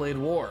Keyblade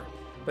War.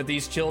 But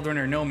these children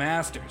are no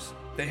masters.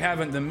 They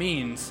haven't the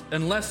means,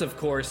 unless, of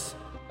course,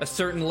 a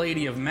certain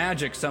lady of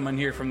magic summoned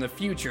here from the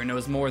future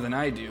knows more than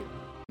I do.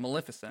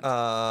 Maleficent.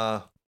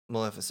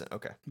 Maleficent,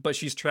 okay. But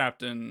she's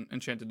trapped in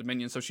Enchanted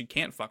Dominion, so she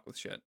can't fuck with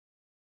shit.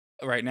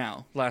 Right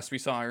now, last we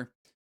saw her.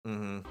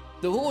 Mm-hmm.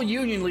 The whole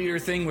Union Leader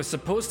thing was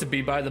supposed to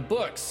be by the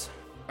books.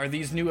 Are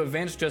these new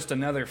events just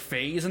another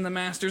phase in the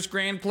Master's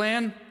grand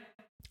plan?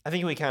 I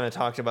think we kind of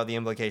talked about the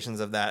implications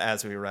of that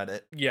as we read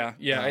it. Yeah.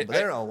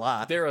 There are a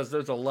lot. There's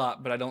a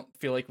lot, but I don't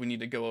feel like we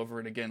need to go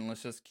over it again.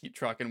 Let's just keep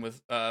trucking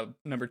with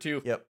number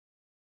 2. Yep.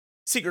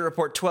 Secret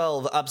Report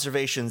 12,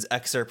 Observations,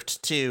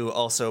 Excerpt 2,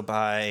 also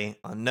by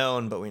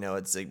unknown, but we know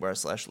it's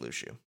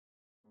Xigbar/Luxu.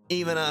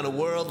 Even on a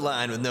world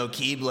line with no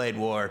Keyblade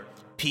War,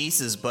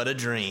 peace is but a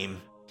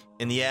dream.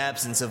 In the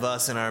absence of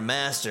us and our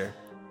master,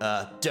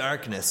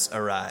 darkness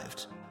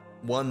arrived.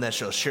 One that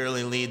shall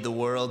surely lead the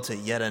world to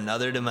yet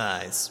another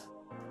demise.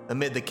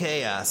 Amid the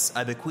chaos,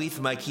 I bequeath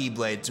my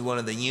Keyblade to one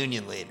of the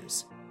Union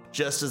leaders,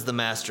 just as the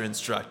master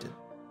instructed.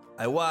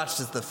 I watched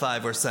as the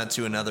Five were sent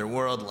to another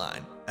world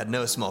line, at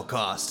no small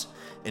cost,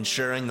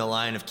 ensuring the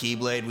line of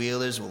Keyblade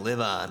wielders will live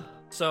on.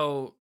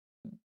 So,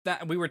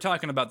 that we were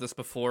talking about this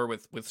before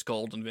with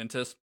Skuld and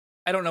Ventus.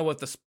 I don't know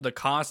what the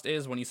cost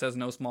is when he says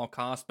no small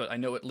cost, but I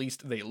know at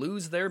least they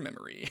lose their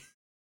memory.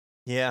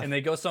 Yeah. And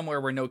they go somewhere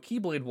where no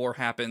Keyblade War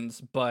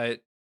happens,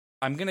 but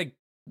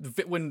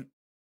when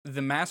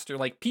the master,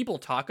 like, people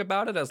talk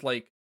about it as,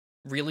 like,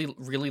 really,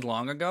 really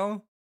long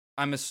ago,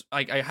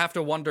 I have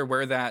to wonder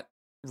where that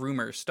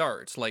rumor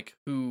starts. Like,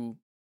 who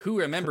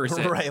remembers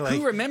it? Right, like,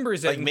 who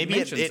remembers it? Like, maybe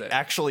it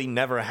actually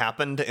never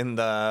happened in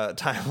the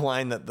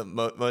timeline that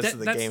most of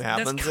the game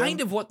happens. That's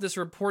kind of what this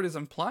report is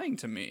implying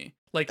to me.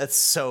 Like, that's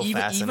so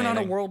fascinating. Even on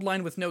a world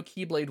line with no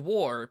Keyblade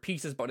War,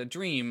 peace is but a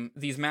dream.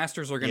 These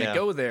masters are going to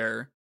go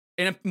there,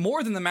 and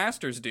more than the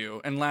masters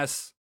do,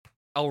 unless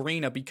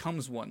Alrina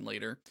becomes one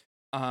later,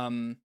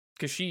 because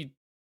she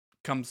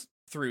comes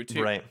through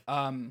too, right?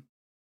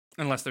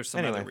 Unless there's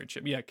some other weird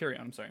shit. Yeah, carry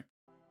on. I'm sorry.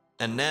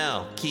 And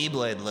now,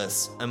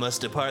 Keybladeless, I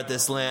must depart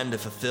this land to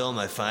fulfill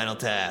my final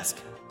task.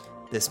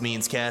 This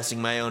means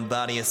casting my own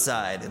body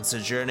aside and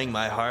sojourning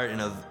my heart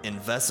in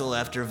vessel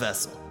after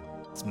vessel,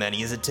 as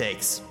many as it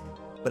takes.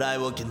 But I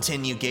will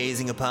continue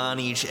gazing upon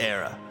each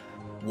era,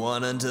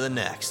 one unto the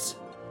next.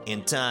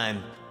 In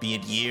time, be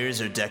it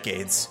years or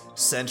decades,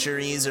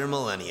 centuries or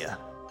millennia,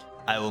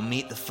 I will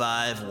meet the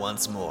Five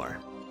once more.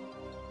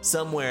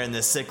 Somewhere in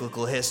this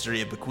cyclical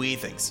history of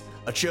bequeathings,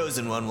 a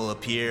chosen one will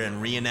appear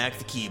and reenact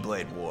the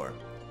Keyblade War.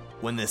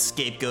 When this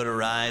scapegoat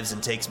arrives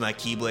and takes my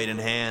Keyblade in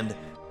hand,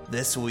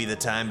 this will be the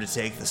time to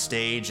take the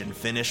stage and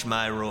finish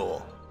my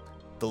role.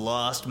 The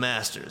lost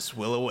masters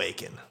will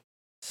awaken.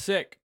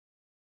 Sick.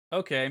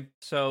 Okay,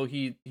 so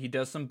he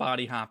does some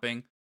body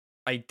hopping.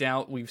 I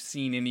doubt we've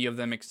seen any of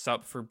them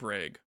except for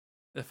Brig,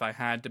 if I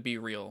had to be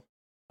real.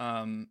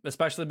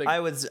 Especially big.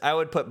 I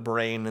would put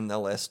Brain in the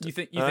list. You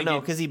think no,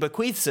 because he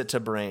bequeaths it to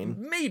Brain.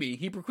 Maybe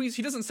he bequeaths.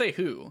 He doesn't say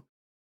who.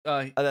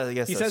 I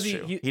guess he says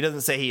true. He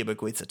doesn't say he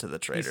bequeaths it to the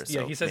traitor.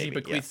 Yeah, he says he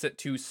bequeaths it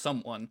to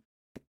someone.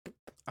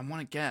 I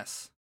want to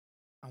guess.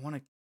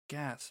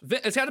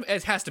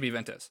 It has to be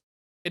Ventus.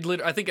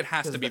 I think it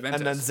has to be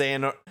Ventus.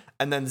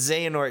 And then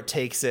Xehanort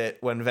takes it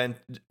when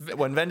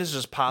Ventus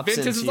just pops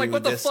into Ventus is like,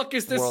 what the fuck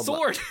is this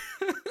sword?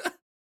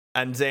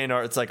 And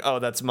Xehanort, it's like, oh,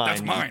 that's mine.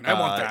 That's mine. I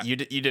want that. You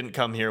didn't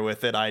come here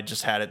with it. I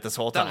just had it this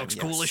whole time. That looks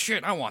cool as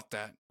shit. I want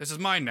that. This is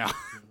mine now.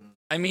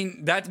 I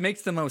mean, that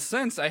makes the most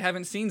sense. I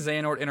haven't seen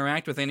Xehanort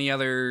interact with any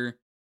other...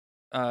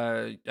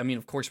 I mean,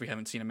 of course we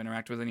haven't seen him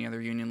interact with any other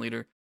Union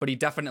leader, but he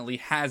definitely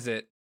has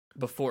it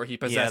before he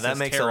possesses Terra. Yeah, that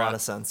makes a lot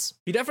of sense.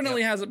 He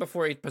definitely has it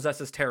before he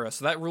possesses Terra,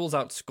 so that rules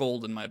out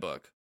Skuld in my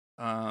book.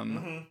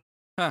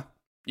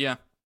 Yeah.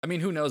 I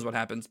mean, who knows what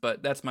happens,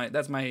 but that's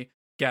my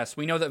guess.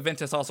 We know that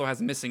Ventus also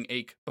has Missing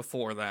Ache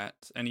before that,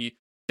 and he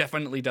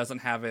definitely doesn't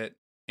have it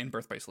in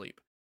Birth by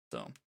Sleep.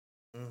 So,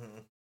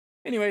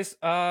 Anyways,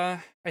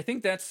 I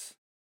think that's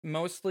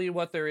mostly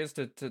what there is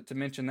to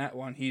mention that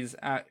one. He's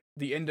at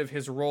the end of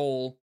his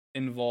role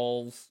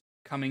involves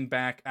coming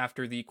back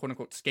after the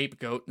quote-unquote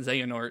scapegoat,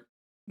 Xehanort,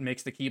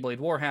 makes the Keyblade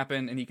War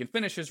happen, and he can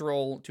finish his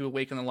role to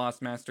awaken the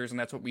Lost Masters, and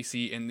that's what we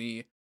see in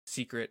the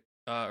secret,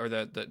 or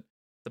the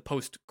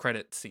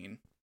post-credit scene.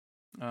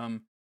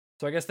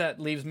 So I guess that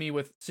leaves me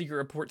with Secret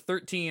Report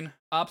 13,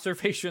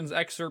 Observations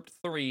Excerpt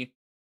 3,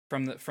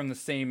 from the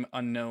same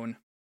unknown.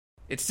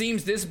 It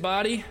seems this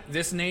body,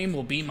 this name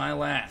will be my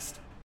last.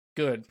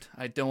 Good.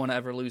 I don't want to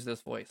ever lose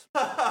this voice.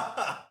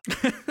 I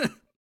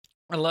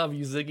love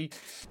you, Ziggy.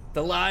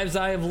 The lives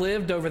I have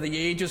lived over the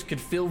ages could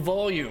fill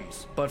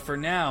volumes, but for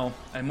now,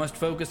 I must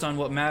focus on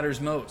what matters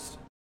most.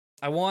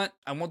 I want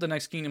the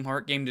next Kingdom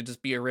Hearts game to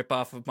just be a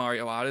ripoff of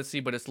Mario Odyssey,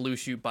 but it's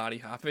Lucio body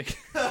hopping.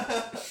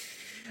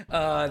 The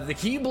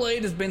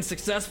Keyblade has been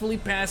successfully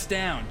passed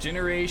down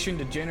generation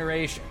to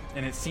generation,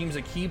 and it seems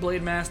a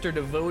Keyblade master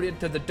devoted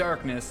to the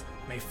darkness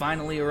may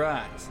finally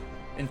arise.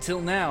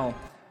 Until now,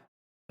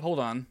 hold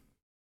on.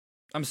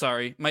 I'm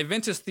sorry, my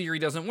Ventus theory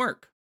doesn't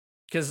work.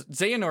 Because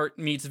Xehanort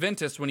meets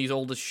Ventus when he's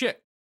old as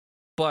shit.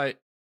 But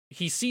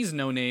he sees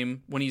No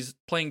Name when he's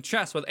playing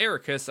chess with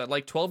Eraqus at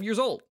like 12 years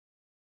old.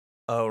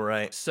 Oh,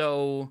 right.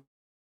 So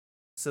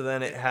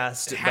then it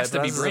has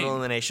to be Brain.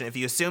 Elimination. If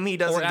you assume he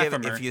doesn't give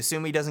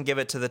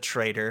it to the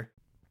traitor,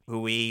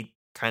 who we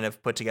kind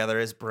of put together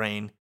as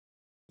Brain,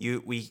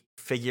 we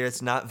figure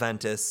it's not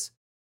Ventus.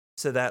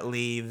 So that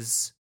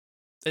leaves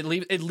it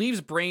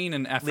leaves Brain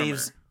and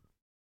Ephemer.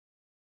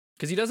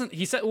 Because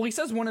he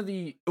says one of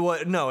the... Well,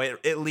 no,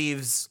 it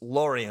leaves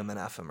Lauriam and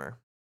Ephemer.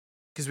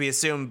 Because we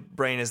assume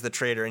Brain is the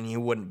traitor, and he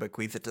wouldn't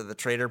bequeath it to the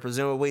traitor,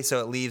 presumably, so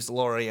it leaves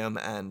Lauriam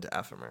and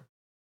Ephemer.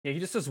 Yeah,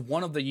 he just says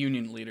one of the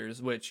Union leaders,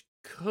 which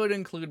could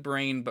include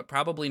Brain, but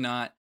probably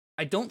not.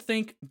 I don't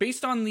think,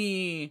 based on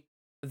the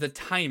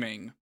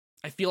timing,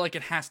 I feel like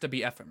it has to be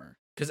Ephemer.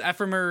 Because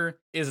Ephemer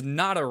is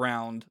not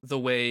around the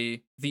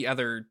way the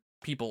other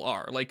people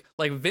are. Like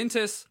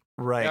Ventus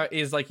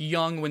is like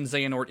young when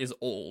Xehanort is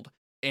old.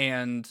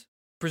 And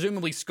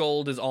presumably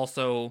Skuld is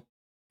also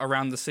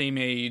around the same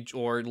age,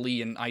 or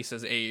Lee and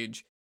Isa's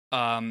age.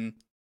 Like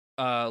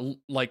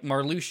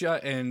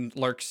Marluxia and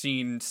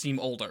Larxene seem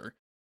older.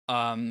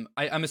 I'm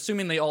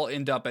assuming they all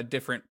end up at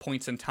different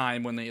points in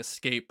time when they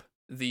escape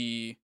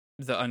the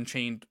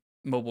Unchained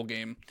mobile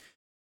game.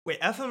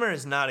 Wait, Ephemer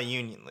is not a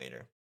Union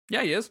leader.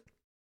 Yeah, he is.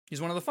 He's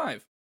one of the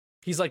 5.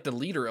 He's like the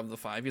leader of the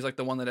 5. He's like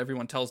the one that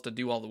everyone tells to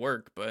do all the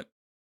work, but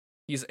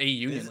he's a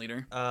Union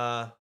leader.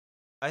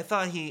 I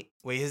thought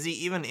is he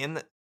even in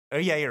the... Oh,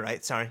 yeah, you're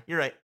right. Sorry, you're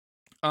right.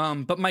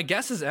 But my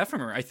guess is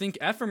Ephemer. I think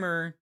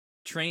Ephemer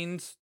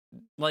trains,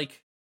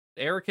 like,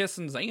 Eraqus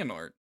and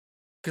Xehanort.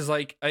 Because,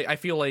 like, I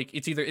feel like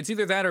it's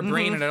either that or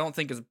Brain, and I don't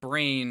think it's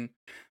Brain.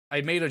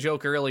 I made a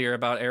joke earlier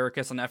about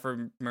Eraqus and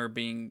Ephemer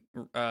being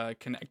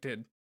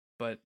connected,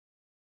 but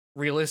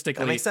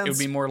realistically, it would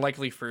be more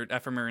likely for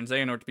Ephemer and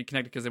Xehanort to be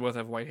connected because they both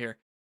have white hair.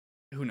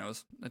 Who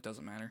knows? It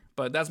doesn't matter.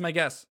 But that's my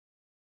guess.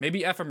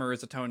 Maybe Ephemer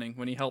is atoning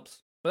when he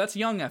helps. But that's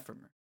young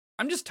Ephemer.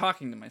 I'm just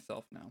talking to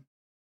myself now.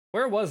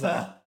 Where was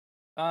I?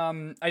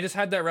 I just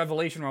had that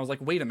revelation where I was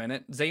like, wait a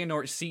minute.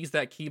 Xehanort sees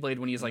that Keyblade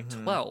when he's like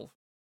 12.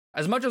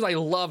 As much as I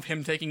love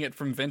him taking it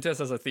from Ventus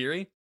as a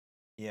theory.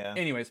 Yeah.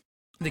 Anyways,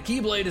 the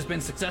Keyblade has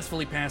been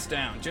successfully passed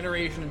down,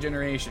 generation to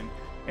generation,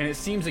 and it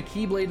seems a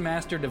Keyblade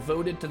master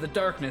devoted to the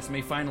darkness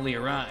may finally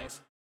arise.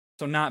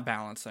 So not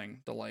balancing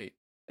the light.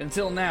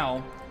 Until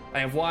now, I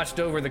have watched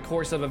over the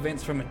course of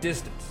events from a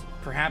distance.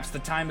 Perhaps the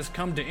time has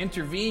come to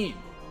intervene.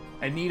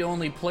 I need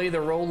only play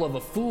the role of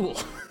a fool.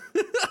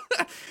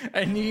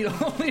 I need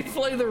only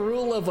play the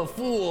role of a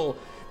fool,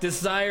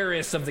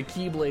 desirous of the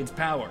Keyblade's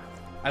power.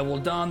 I will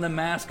don the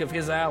mask of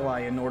his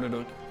ally in order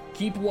to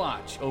keep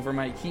watch over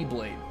my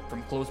Keyblade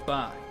from close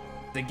by.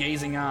 The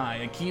gazing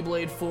eye, a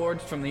Keyblade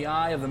forged from the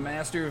eye of the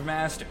Master of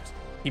Masters.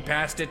 He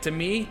passed it to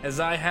me, as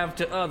I have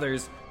to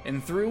others,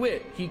 and through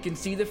it, he can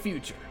see the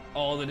future.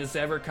 All that has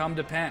ever come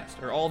to pass,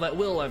 or all that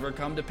will ever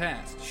come to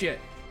pass. Shit.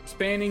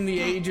 Spanning the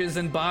ages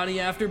and body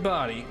after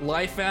body,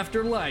 life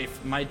after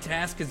life, my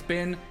task has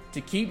been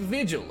to keep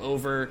vigil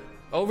over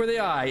the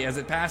eye as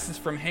it passes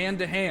from hand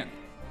to hand.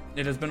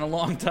 It has been a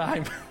long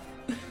time,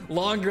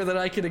 longer than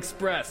I could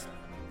express.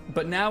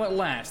 But now at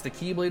last, the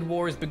Keyblade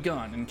War has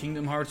begun and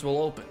Kingdom Hearts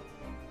will open.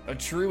 A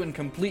true and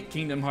complete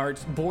Kingdom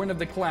Hearts, born of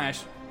the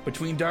clash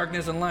between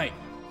darkness and light.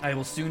 I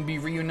will soon be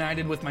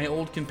reunited with my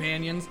old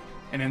companions,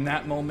 and in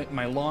that moment,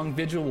 my long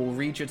vigil will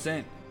reach its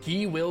end.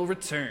 He will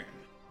return.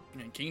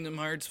 And Kingdom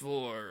Hearts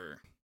 4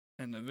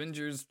 and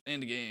Avengers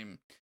Endgame.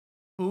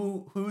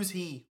 Who's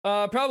he?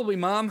 Probably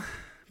Mom.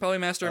 Probably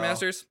Master of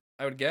Masters,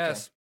 I would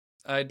guess.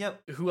 Okay.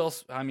 Yep. Who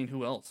else? I mean,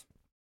 who else?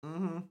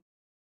 Mm-hmm.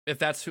 If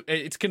that's who,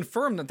 it's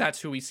confirmed that that's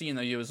who we see in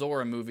the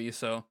Yozora movie,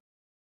 so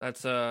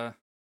that's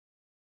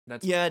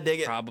yeah,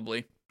 dig it.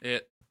 Probably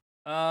it.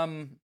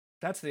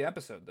 That's the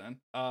episode then.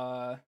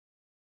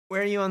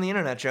 Where are you on the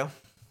internet, Joe?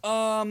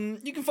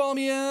 You can follow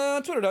me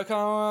on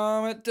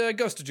twitter.com at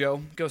Ghost of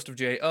Joe, Ghost of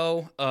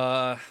J-O.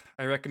 I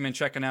recommend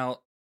checking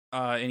out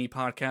any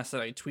podcasts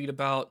that I tweet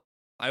about.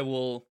 I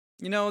will,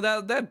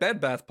 that Bed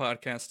Bath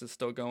podcast is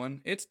still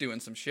going. It's doing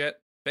some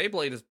shit.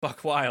 Beyblade is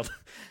buck wild.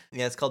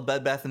 Yeah, it's called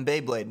Bed Bath &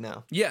 Beyblade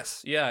now.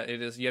 Yes, yeah,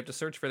 it is. You have to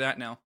search for that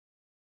now.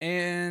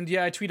 And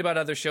yeah, I tweet about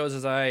other shows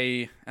as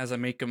I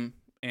make them,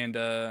 and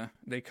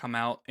they come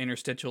out.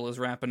 Interstitial is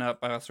wrapping up.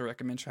 I also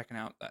recommend checking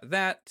out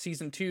that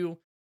season 2.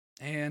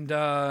 And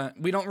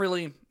we don't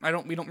really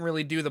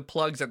do the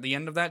plugs at the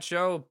end of that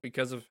show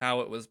because of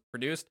how it was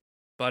produced.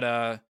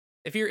 But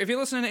if you're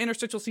listening to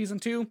Interstitial season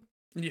 2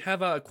 and you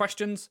have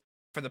questions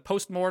for the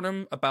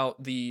postmortem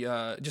about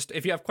the just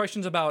if you have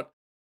questions about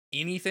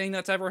anything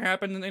that's ever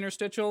happened in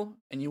Interstitial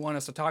and you want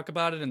us to talk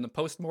about it in the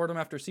postmortem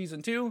after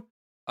season 2,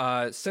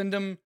 send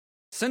them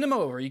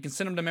over. You can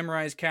send them to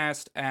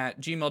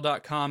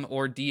memorizecast@gmail.com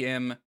or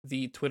DM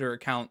the Twitter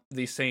account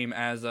the same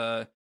as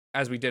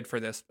we did for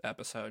this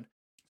episode.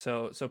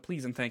 So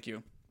please and thank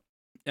you.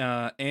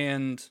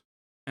 And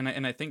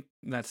I think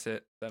that's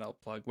it that I'll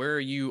plug. Where are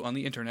you on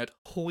the internet,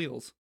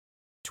 Wheels?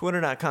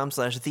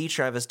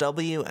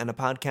 Twitter.com/TheTravisW and a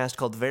podcast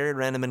called Very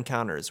Random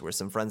Encounters, where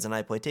some friends and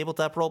I play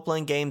tabletop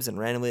role-playing games and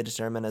randomly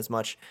determine as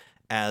much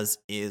as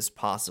is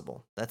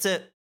possible. That's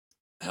it.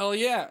 Hell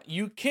yeah.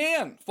 You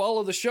can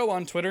follow the show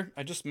on Twitter.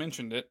 I just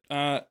mentioned it.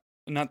 Not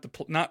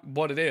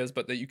what it is,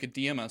 but that you could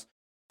DM us.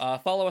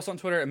 Follow us on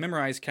Twitter at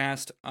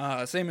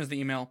MemorizeCast. Same as the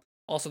email.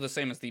 Also the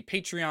same as the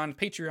Patreon,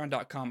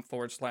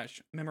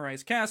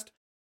 patreon.com/MemorizeCast.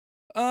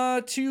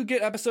 To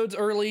get episodes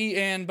early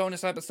and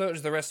bonus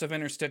episodes, the rest of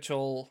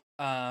Interstitial.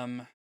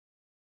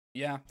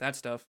 Yeah, that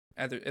stuff.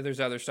 There's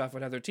other stuff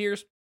with other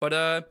tiers,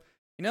 but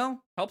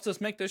helps us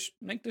make this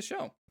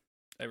show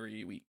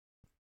every week.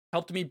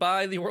 Helped me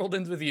buy The World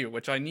Ends With You,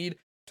 which I need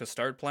to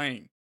start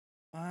playing.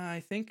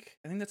 I think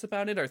that's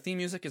about it. Our theme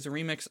music is a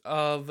remix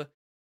of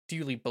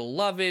Dearly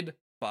Beloved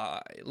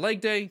by Leg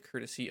Day,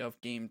 courtesy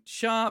of Game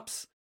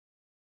Chops.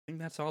 I think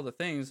that's all the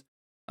things.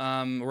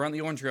 We're on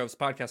the Orange Groves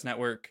Podcast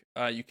Network.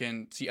 You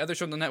can see other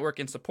shows on the network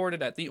and support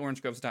it at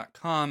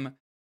theorangegroves.com.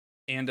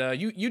 And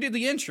you did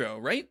the intro,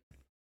 right?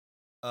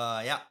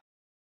 Yeah.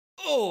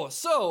 Oh,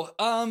 so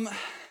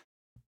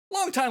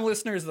longtime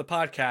listeners of the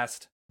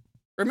podcast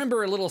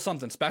remember a little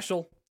something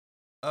special.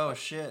 Oh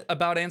shit!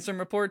 About Ansem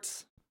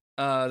Reports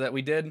that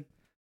we did.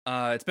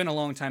 It's been a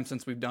long time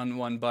since we've done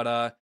one,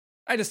 but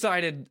I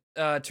decided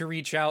to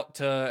reach out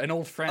to an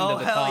old friend of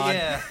the pod.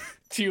 Yeah.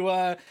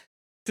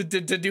 to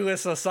do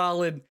us a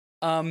solid.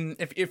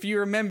 If you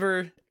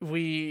remember,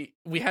 we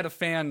had a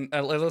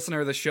listener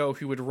of the show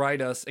who would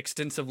write us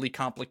extensively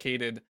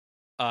complicated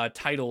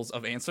titles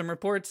of Ansem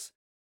Reports,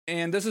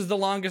 and this is the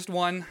longest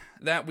one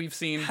that we've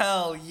seen.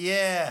 Hell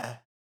yeah!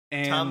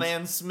 And Tom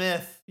Ann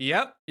Smith.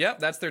 Yep,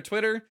 that's their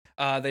Twitter.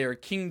 They are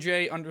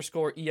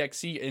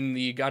KingJ_EXE in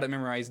the Got It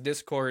Memorized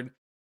Discord.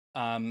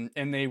 And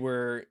they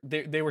were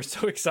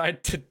so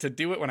excited to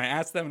do it when I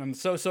asked them, and I'm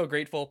so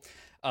grateful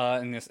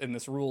in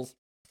this rules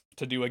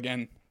to do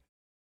again.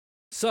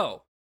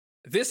 So,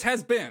 this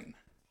has been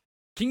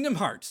Kingdom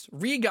Hearts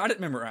Got It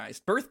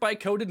Memorized, Birth by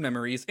Coded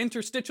Memories,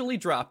 interstitially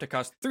dropped to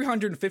cost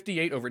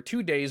 358 over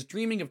 2 days,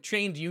 dreaming of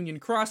chained Union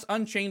Cross,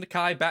 unchained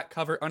Kai, back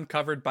cover,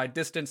 uncovered by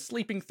distance,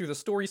 sleeping through the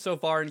story so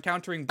far,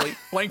 encountering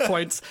blank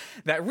points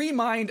that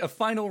remind of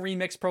final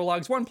remix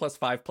prologues 1 +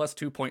 5 +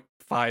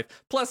 2.5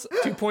 +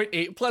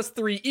 2.8 +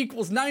 3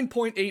 equals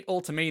 9.8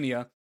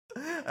 Ultimania.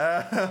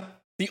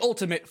 The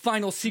ultimate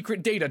final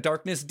secret data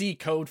darkness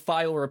decode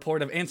file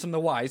report of Ansem the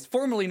Wise,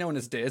 formerly known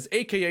as Diz,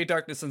 aka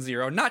Darkness and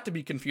Zero, not to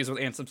be confused with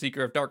Ansem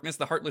Seeker of Darkness,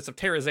 the Heartless of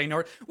Terra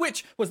Xehanort,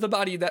 which was the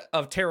body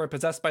of Terra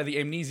possessed by the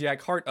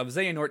amnesiac heart of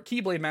Xehanort,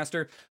 Keyblade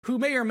Master, who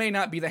may or may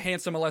not be the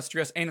handsome,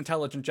 illustrious, and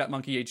intelligent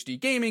Jetmonkey HD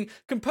Gaming,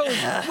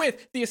 composed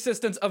with the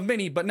assistance of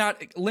many, but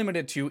not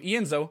limited to,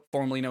 Ienzo,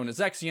 formerly known as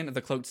Zexion,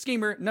 the Cloaked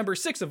Schemer, number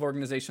 6 of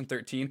Organization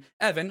 13,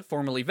 Evan,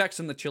 formerly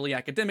Vexen, the Chilly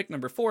Academic,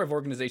 number 4 of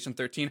Organization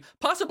 13,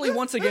 possibly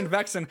once again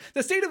Vexen.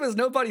 The state of his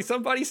nobody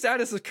somebody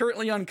status is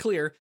currently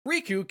unclear.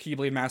 Riku,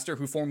 Keyblade Master,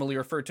 who formerly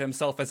referred to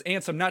himself as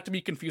Ansem, not to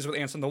be confused with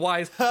Ansem the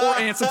Wise, or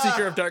Ansem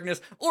Seeker of Darkness,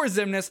 or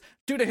Xemnas,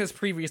 due to his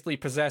previously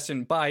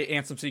possession by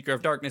Ansem Seeker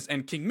of Darkness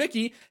and King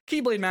Mickey,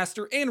 Keyblade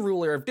Master and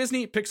ruler of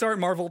Disney, Pixar,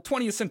 Marvel,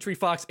 20th Century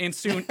Fox, and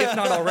soon, if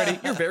not already,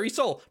 your very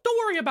soul. Don't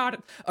worry about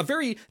it. A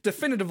very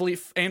definitively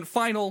and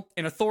final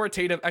and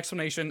authoritative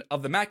explanation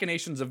of the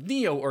machinations of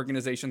Neo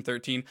Organization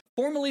 13,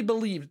 formerly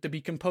believed to be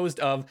composed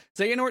of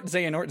Xehanort,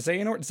 Xehanort,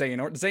 Xehanort,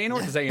 Xehanort,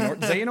 Xehanort, Xehanort,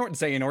 Xehanort, Xehanort,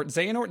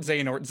 Xehanort,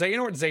 Xehanort,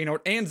 Xehanort,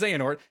 Xehanort, and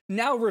Xehanort,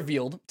 now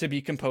revealed to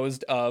be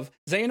composed of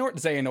Xehanort,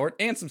 Xehanort,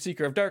 Ansem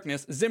Seeker of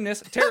Darkness,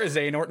 Xemnas, Terra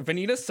Xehanort,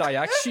 Vanitas,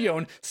 Sayak,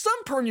 Shion,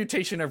 some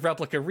permutation of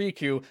Replica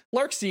Riku,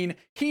 Larxene,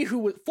 he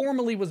who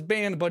formerly was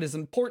banned but is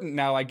important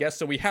now, I guess,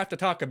 so we have to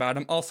talk about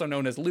him, also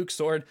known as Luke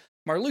Sword,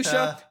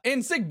 Marluxia,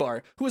 and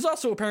Xigbar, who is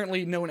also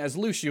apparently known as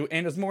Luxu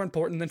and is more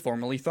important than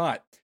formerly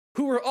thought,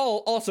 who were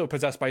all also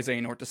possessed by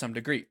Xehanort to some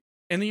degree.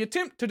 In the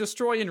attempt to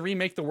destroy and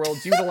remake the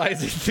world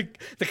utilizing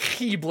the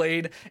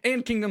Keyblade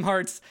and Kingdom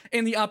Hearts,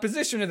 and the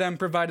opposition to them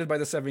provided by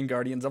the Seven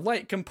Guardians of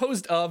Light,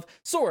 composed of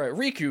Sora,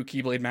 Riku,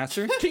 Keyblade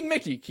Master, King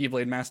Mickey,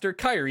 Keyblade Master,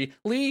 Kairi,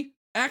 Lee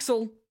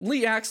Axel,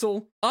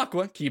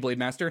 Aqua, Keyblade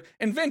Master,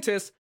 and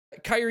Ventus,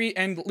 Kairi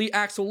and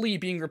Axel Lee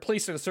being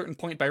replaced at a certain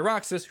point by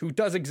Roxas, who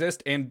does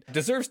exist and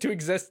deserves to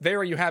exist. There,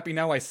 are you happy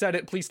now? I said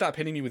it. Please stop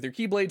hitting me with your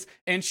Keyblades.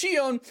 And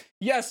Shion,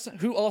 yes,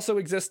 who also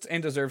exists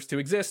and deserves to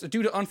exist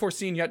due to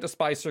unforeseen yet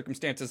despised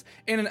circumstances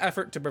in an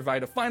effort to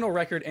provide a final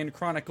record and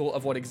chronicle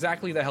of what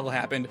exactly the hell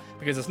happened,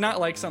 because it's not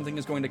like something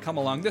is going to come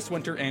along this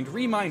winter and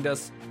remind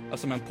us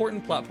of some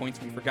important plot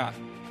points we forgot.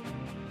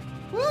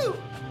 Woo!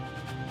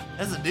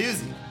 That's a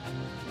doozy.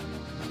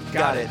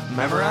 Got it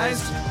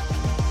memorized?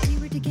 We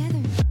were together.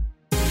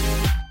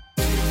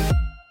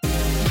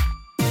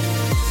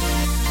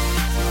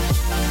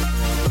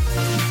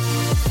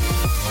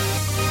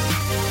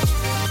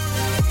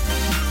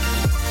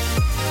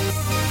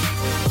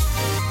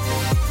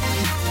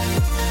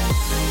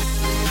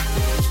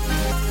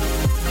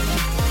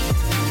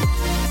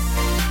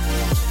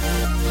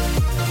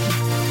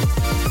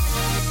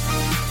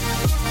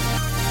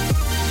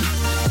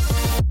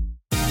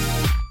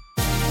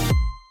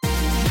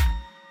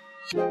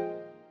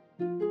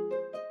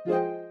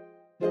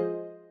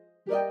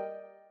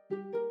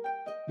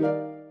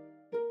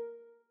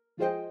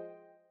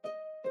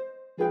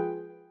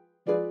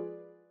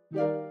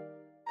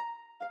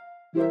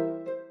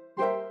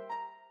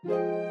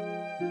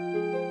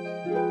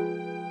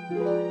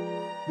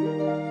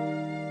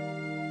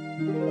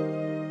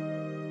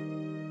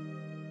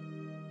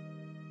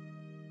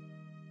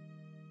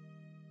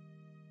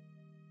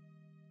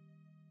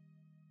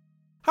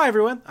 Hi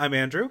everyone, I'm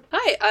Andrew.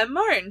 Hi, I'm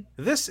Marn.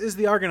 This is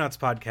the Argonauts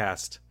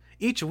podcast.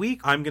 Each week,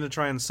 I'm going to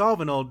try and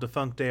solve an old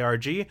defunct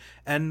ARG,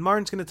 and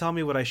Marn's going to tell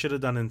me what I should have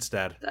done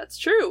instead. That's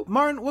true.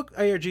 Marn, what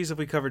ARGs have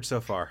we covered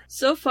so far?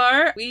 So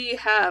far, we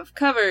have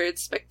covered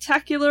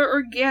Spectacular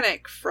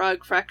Organic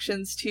Frog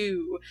Fractions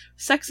 2,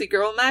 Sexy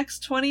Girl Max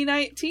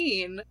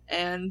 2019,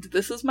 and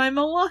This Is My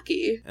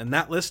Milwaukee. And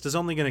that list is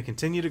only going to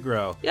continue to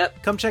grow.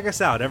 Yep. Come check us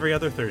out every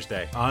other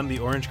Thursday on the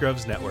Orange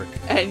Groves Network.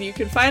 And you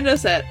can find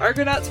us at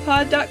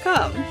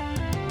argonautspod.com.